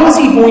this, how is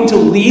he going to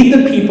lead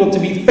the people to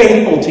be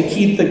faithful to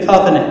keep the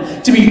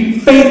covenant, to be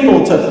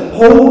faithful to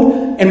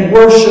hold and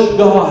worship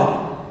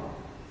God,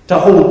 to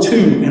hold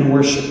to and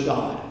worship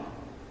God?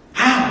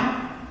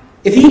 How?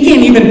 If he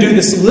can't even do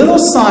this little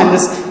sign,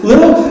 this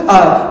little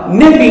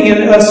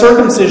nipping of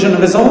circumcision of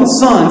his own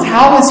sons,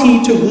 how is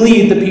he to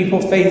lead the people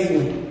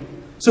faithfully?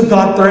 So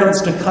God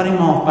threatens to cut him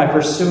off by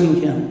pursuing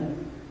him.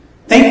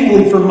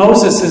 Thankfully for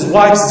Moses, his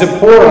wife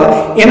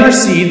Zipporah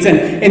intercedes,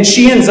 and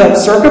she ends up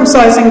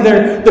circumcising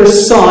their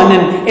son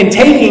and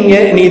taking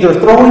it and either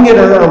throwing it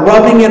or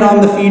rubbing it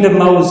on the feet of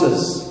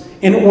Moses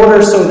in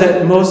order so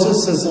that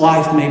Moses'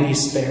 life may be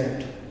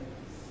spared.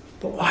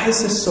 But why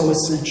is this so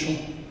essential?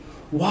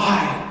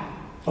 Why?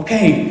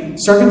 Okay,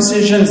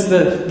 circumcision's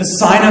the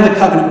sign of the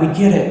covenant. We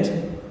get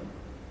it.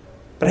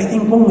 But I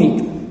think when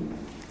we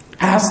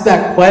ask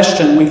that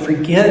question, we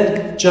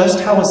forget just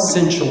how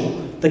essential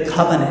the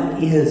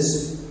covenant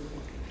is.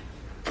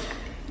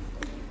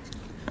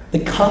 The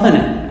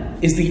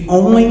covenant is the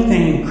only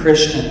thing,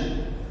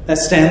 Christian, that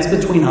stands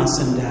between us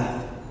and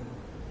death.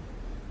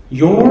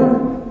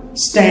 Your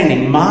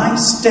standing, my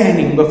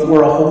standing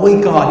before a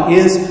holy God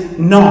is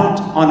not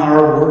on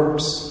our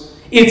works.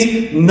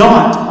 It's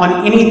not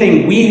on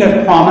anything we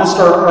have promised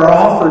or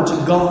offered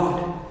to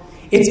God.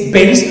 It's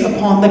based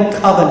upon the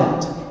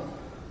covenant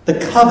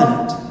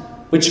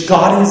which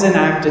God has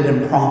enacted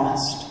and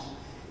promised.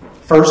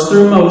 First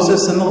through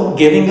Moses and the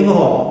giving of the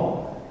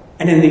law,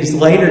 and in these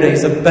later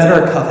days, a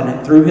better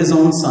covenant through his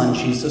own Son,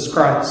 Jesus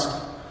Christ.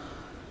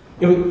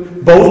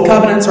 Both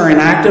covenants are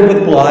enacted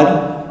with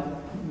blood,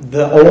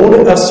 the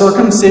old of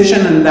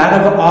circumcision and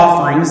that of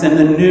offerings, and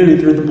the new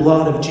through the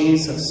blood of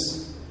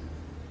Jesus.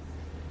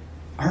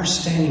 Our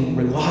standing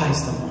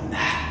relies on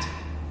that.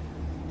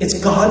 It's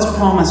God's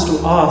promise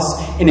to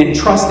us in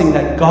entrusting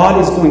that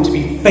God is going to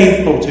be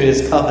faithful to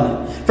His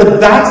covenant. For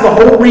that's the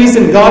whole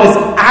reason God is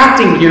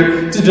acting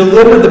here to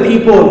deliver the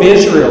people of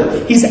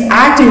Israel. He's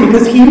acting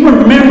because He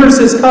remembers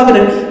His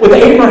covenant with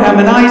Abraham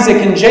and Isaac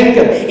and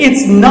Jacob.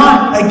 It's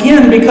not,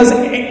 again, because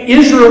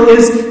Israel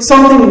is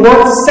something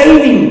worth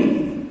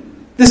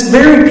saving. This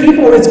very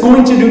people is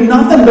going to do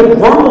nothing but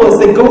grumble as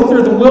they go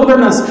through the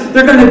wilderness.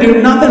 They're going to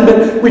do nothing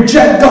but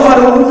reject God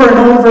over and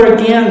over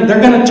again. They're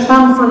going to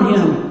turn from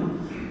Him.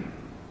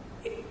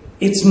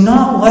 It's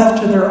not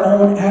left to their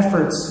own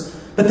efforts,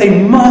 but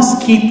they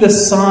must keep the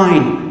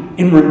sign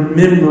in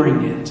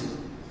remembering it.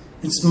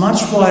 It's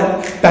much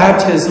what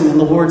baptism and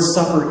the Lord's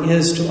Supper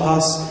is to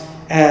us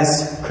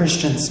as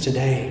Christians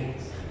today.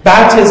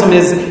 Baptism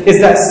is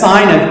that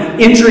sign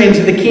of entry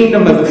into the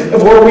kingdom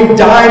of where we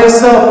die to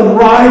self and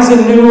rise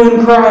anew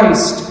in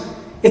Christ.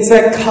 It's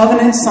that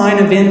covenant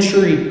sign of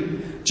entry.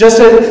 Just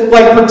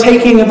like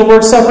partaking of the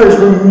Lord's Supper is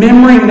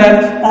remembering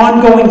that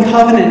ongoing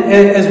covenant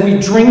as we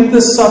drink the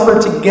supper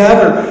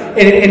together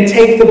and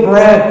take the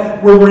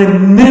bread. We're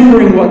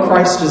remembering what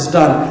Christ has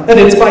done. That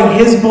it's by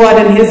His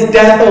blood and His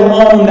death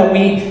alone that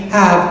we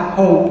have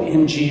hope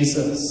in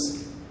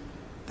Jesus.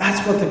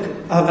 That's what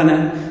the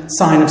covenant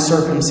sign of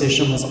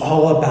circumcision was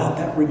all about,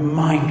 that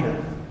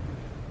reminder.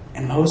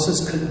 And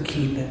Moses couldn't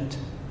keep it.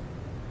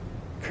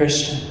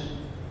 Christian,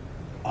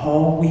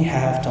 all we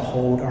have to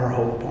hold our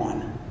hope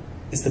on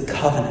is the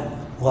covenant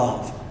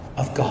love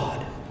of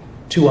God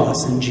to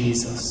us in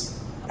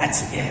Jesus.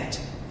 That's it.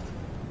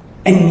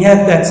 And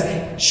yet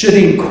that should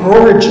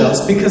encourage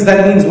us, because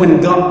that means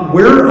when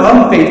we're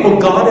unfaithful,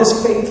 God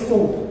is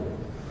faithful.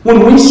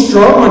 When we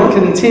struggle and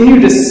continue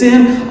to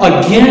sin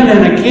again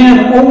and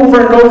again,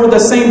 over and over the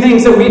same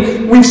things that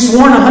we've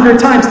sworn 100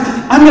 times,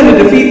 I'm going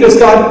to defeat this,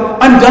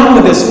 God. I'm done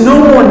with this. No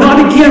more. Not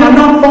again. I'm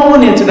not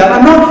falling into that.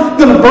 I'm not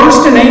going to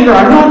burst in anger.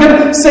 I'm not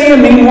going to say a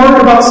mean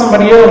word about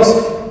somebody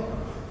else.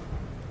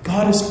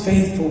 God is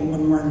faithful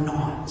when we're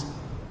not.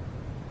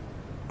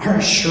 Our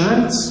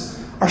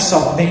assurance, our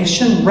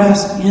salvation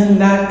rests in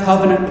that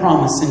covenant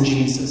promise in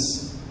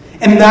Jesus.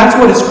 And that's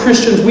what, as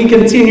Christians, we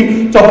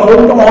continue to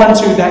hold on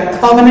to, that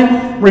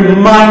covenant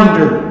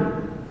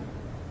reminder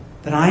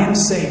that I am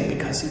saved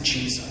because of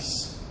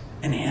Jesus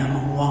and Him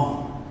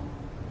alone.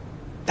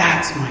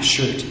 That's my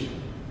surety.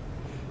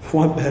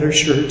 What better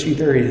surety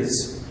there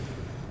is.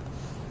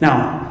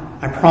 Now,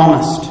 I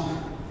promised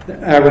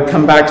I would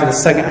come back to the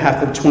second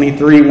half of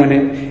 23 when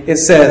it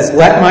says,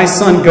 "Let my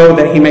son go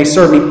that he may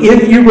serve me.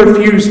 If you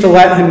refuse to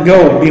let him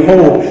go,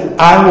 behold,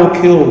 I will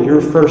kill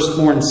your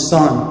firstborn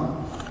son."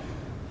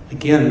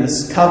 Again,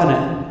 this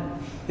covenant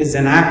is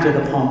enacted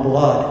upon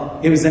blood.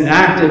 It was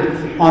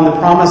enacted on the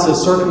promise of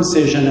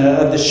circumcision,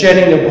 of the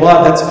shedding of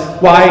blood. That's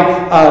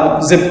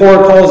why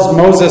Zipporah calls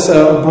Moses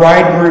a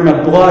bridegroom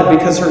of blood,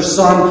 because her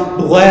son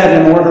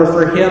bled in order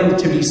for him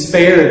to be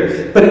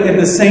spared. But in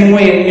the same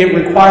way, it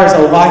requires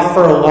a life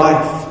for a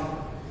life.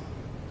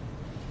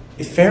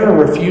 If Pharaoh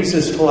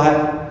refuses to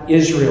let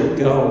Israel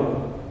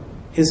go,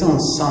 his own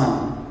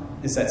son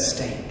is at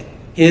stake.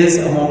 His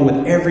along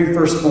with every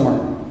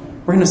firstborn.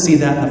 We're going to see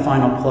that in the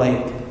final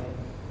plague.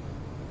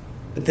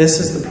 But this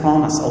is the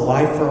promise, a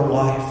life for a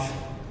life.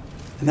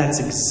 And that's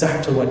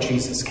exactly what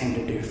Jesus came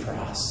to do for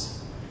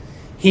us.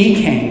 He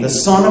came, the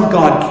Son of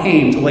God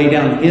came to lay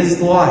down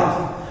His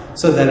life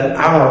so that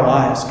our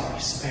lives can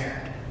be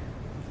spared.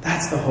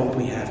 That's the hope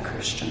we have,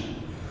 Christian.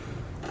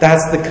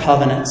 That's the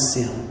covenant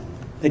seal,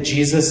 that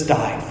Jesus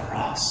died for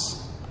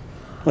us.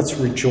 Let's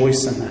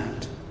rejoice in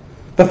that.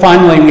 But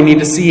finally, we need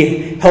to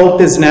see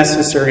help is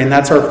necessary, and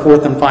that's our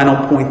fourth and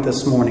final point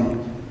this morning.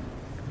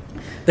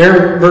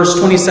 There, verse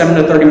 27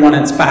 to 31,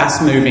 it's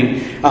fast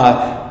moving.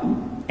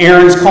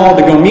 Aaron's called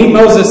to go meet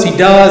Moses. He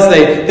does.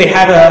 They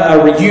have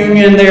a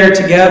reunion there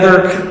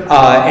together,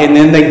 and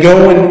then they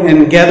go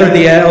and gather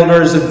the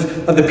elders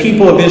of the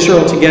people of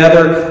Israel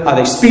together.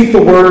 They speak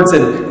the words,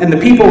 and the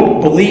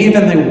people believe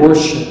and they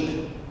worship.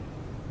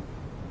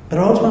 But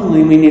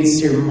ultimately, we need to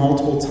see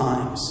multiple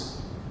times.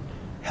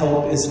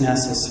 Help is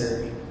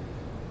necessary.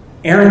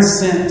 Aaron's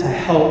sent to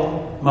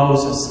help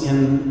Moses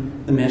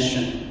in the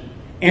mission.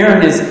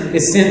 Aaron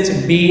is sent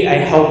to be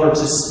a helper,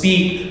 to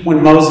speak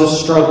when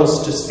Moses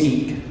struggles to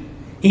speak.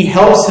 He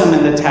helps him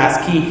in the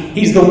task.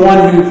 He's the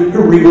one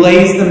who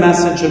relays the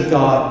message of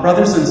God.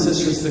 Brothers and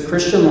sisters, the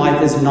Christian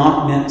life is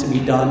not meant to be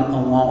done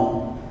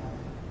alone.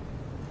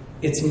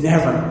 It's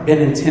never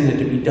been intended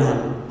to be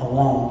done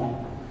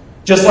alone.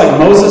 Just like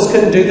Moses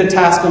couldn't do the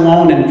task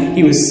alone and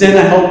he was sent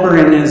a helper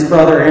in his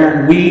brother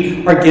Aaron,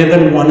 we are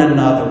given one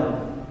another.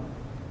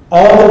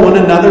 All the one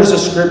another's of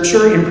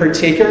Scripture, in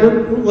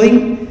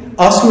particularly,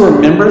 us who are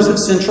members of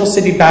Central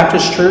City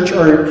Baptist Church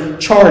are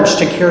charged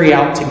to carry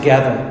out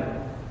together.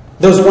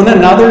 Those one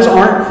another's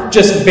aren't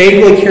just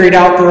vaguely carried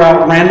out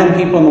throughout random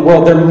people in the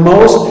world. They're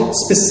most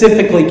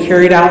specifically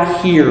carried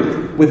out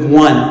here with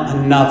one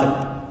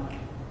another.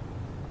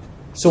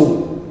 So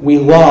we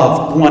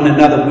love one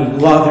another. We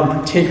love,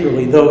 and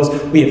particularly,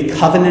 those we have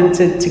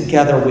covenanted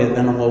together with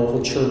in a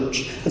local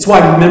church. That's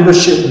why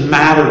membership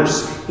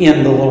matters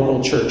in the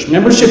local church.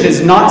 Membership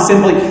is not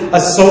simply a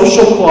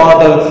social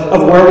club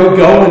of where we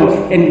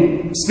go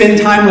and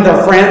spend time with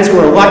our friends who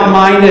are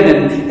like-minded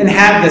and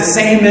have the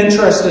same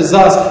interest as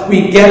us.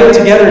 We gather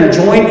together and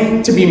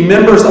join to be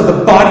members of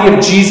the body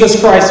of Jesus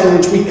Christ, in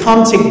which we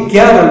come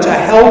together to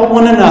help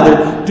one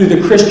another do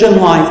the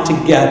Christian life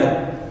together.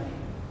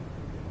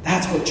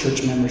 That's what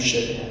church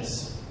membership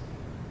is.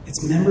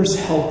 It's members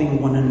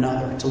helping one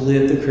another to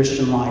live the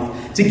Christian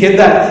life, to give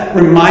that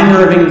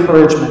reminder of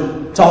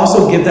encouragement, to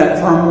also give that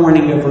firm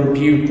warning of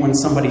rebuke when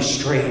somebody's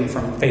straying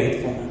from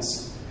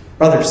faithfulness.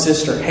 Brother,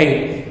 sister,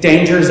 hey,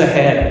 danger's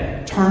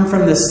ahead. Turn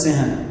from this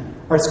sin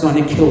or it's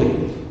going to kill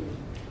you.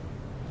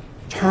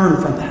 Turn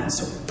from that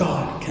so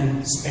God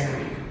can spare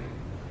you.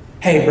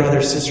 Hey,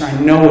 brother, sister, I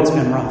know it's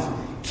been rough.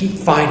 Keep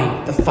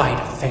fighting the fight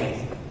of faith.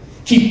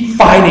 Keep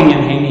fighting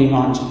and hanging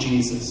on to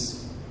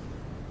Jesus,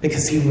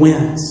 because He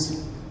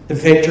wins. The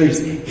victory's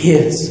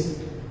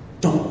His.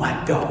 Don't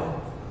let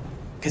go,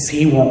 because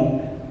He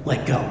won't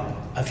let go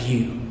of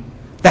you.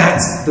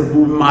 That's the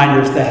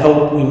reminders, the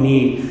help we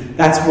need.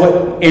 That's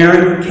what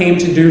Aaron came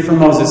to do for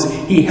Moses.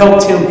 He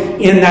helped him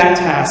in that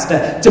task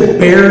to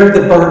bear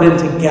the burden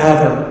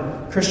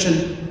together.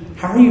 Christian,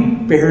 how are you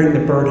bearing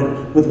the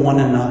burden with one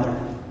another?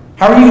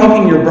 How are you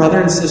helping your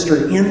brother and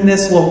sister in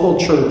this local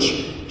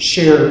church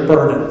share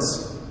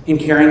burdens in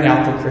carrying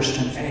out the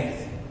Christian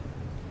faith?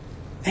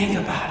 Think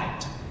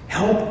about it.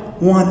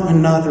 Help one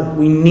another.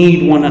 We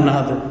need one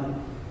another.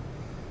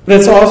 But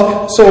it's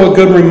also a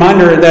good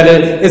reminder that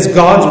it is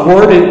God's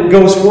Word. It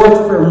goes forth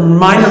for a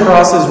reminder for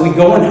us as we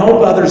go and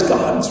help others.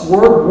 God's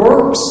Word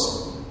works.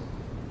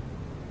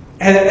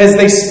 As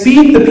they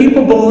speak, the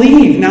people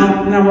believe.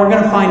 Now we're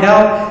going to find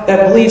out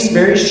that belief's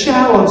very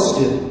shallow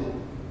still.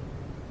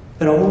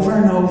 But over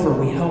and over,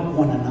 we help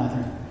one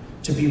another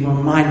to be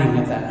reminding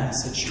of that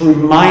message, to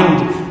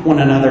remind one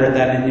another of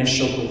that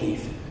initial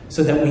belief,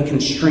 so that we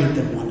can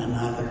strengthen one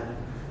another.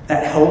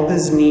 That help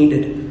is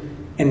needed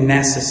and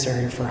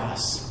necessary for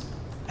us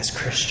as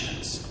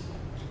Christians.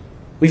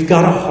 We've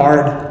got a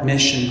hard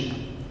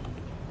mission.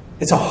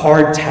 It's a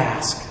hard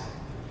task.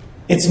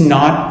 It's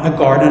not a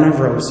garden of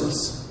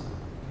roses.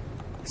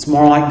 It's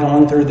more like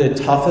going through the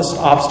toughest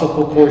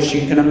obstacle course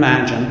you can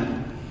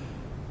imagine.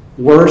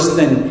 Worse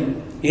than...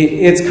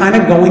 It's kind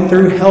of going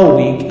through Hell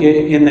Week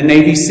in the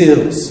Navy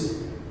SEALs.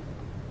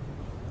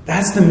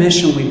 That's the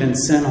mission we've been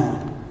sent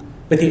on.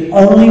 But the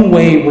only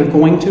way we're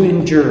going to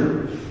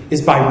endure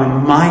is by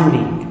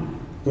reminding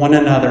one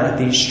another of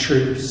these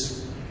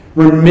truths.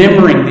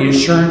 Remembering the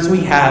assurance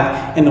we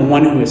have in the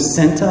one who has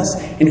sent us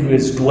and who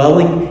is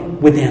dwelling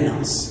within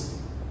us.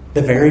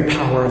 The very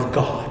power of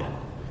God.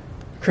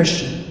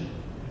 Christian,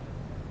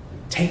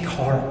 take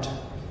heart.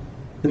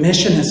 The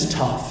mission is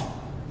tough.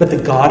 But the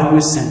God who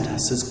has sent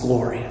us is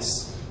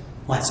glorious.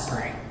 Let's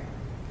pray.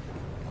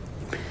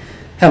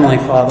 Heavenly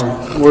Father,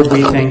 Lord,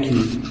 we thank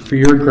you for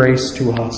your grace to us.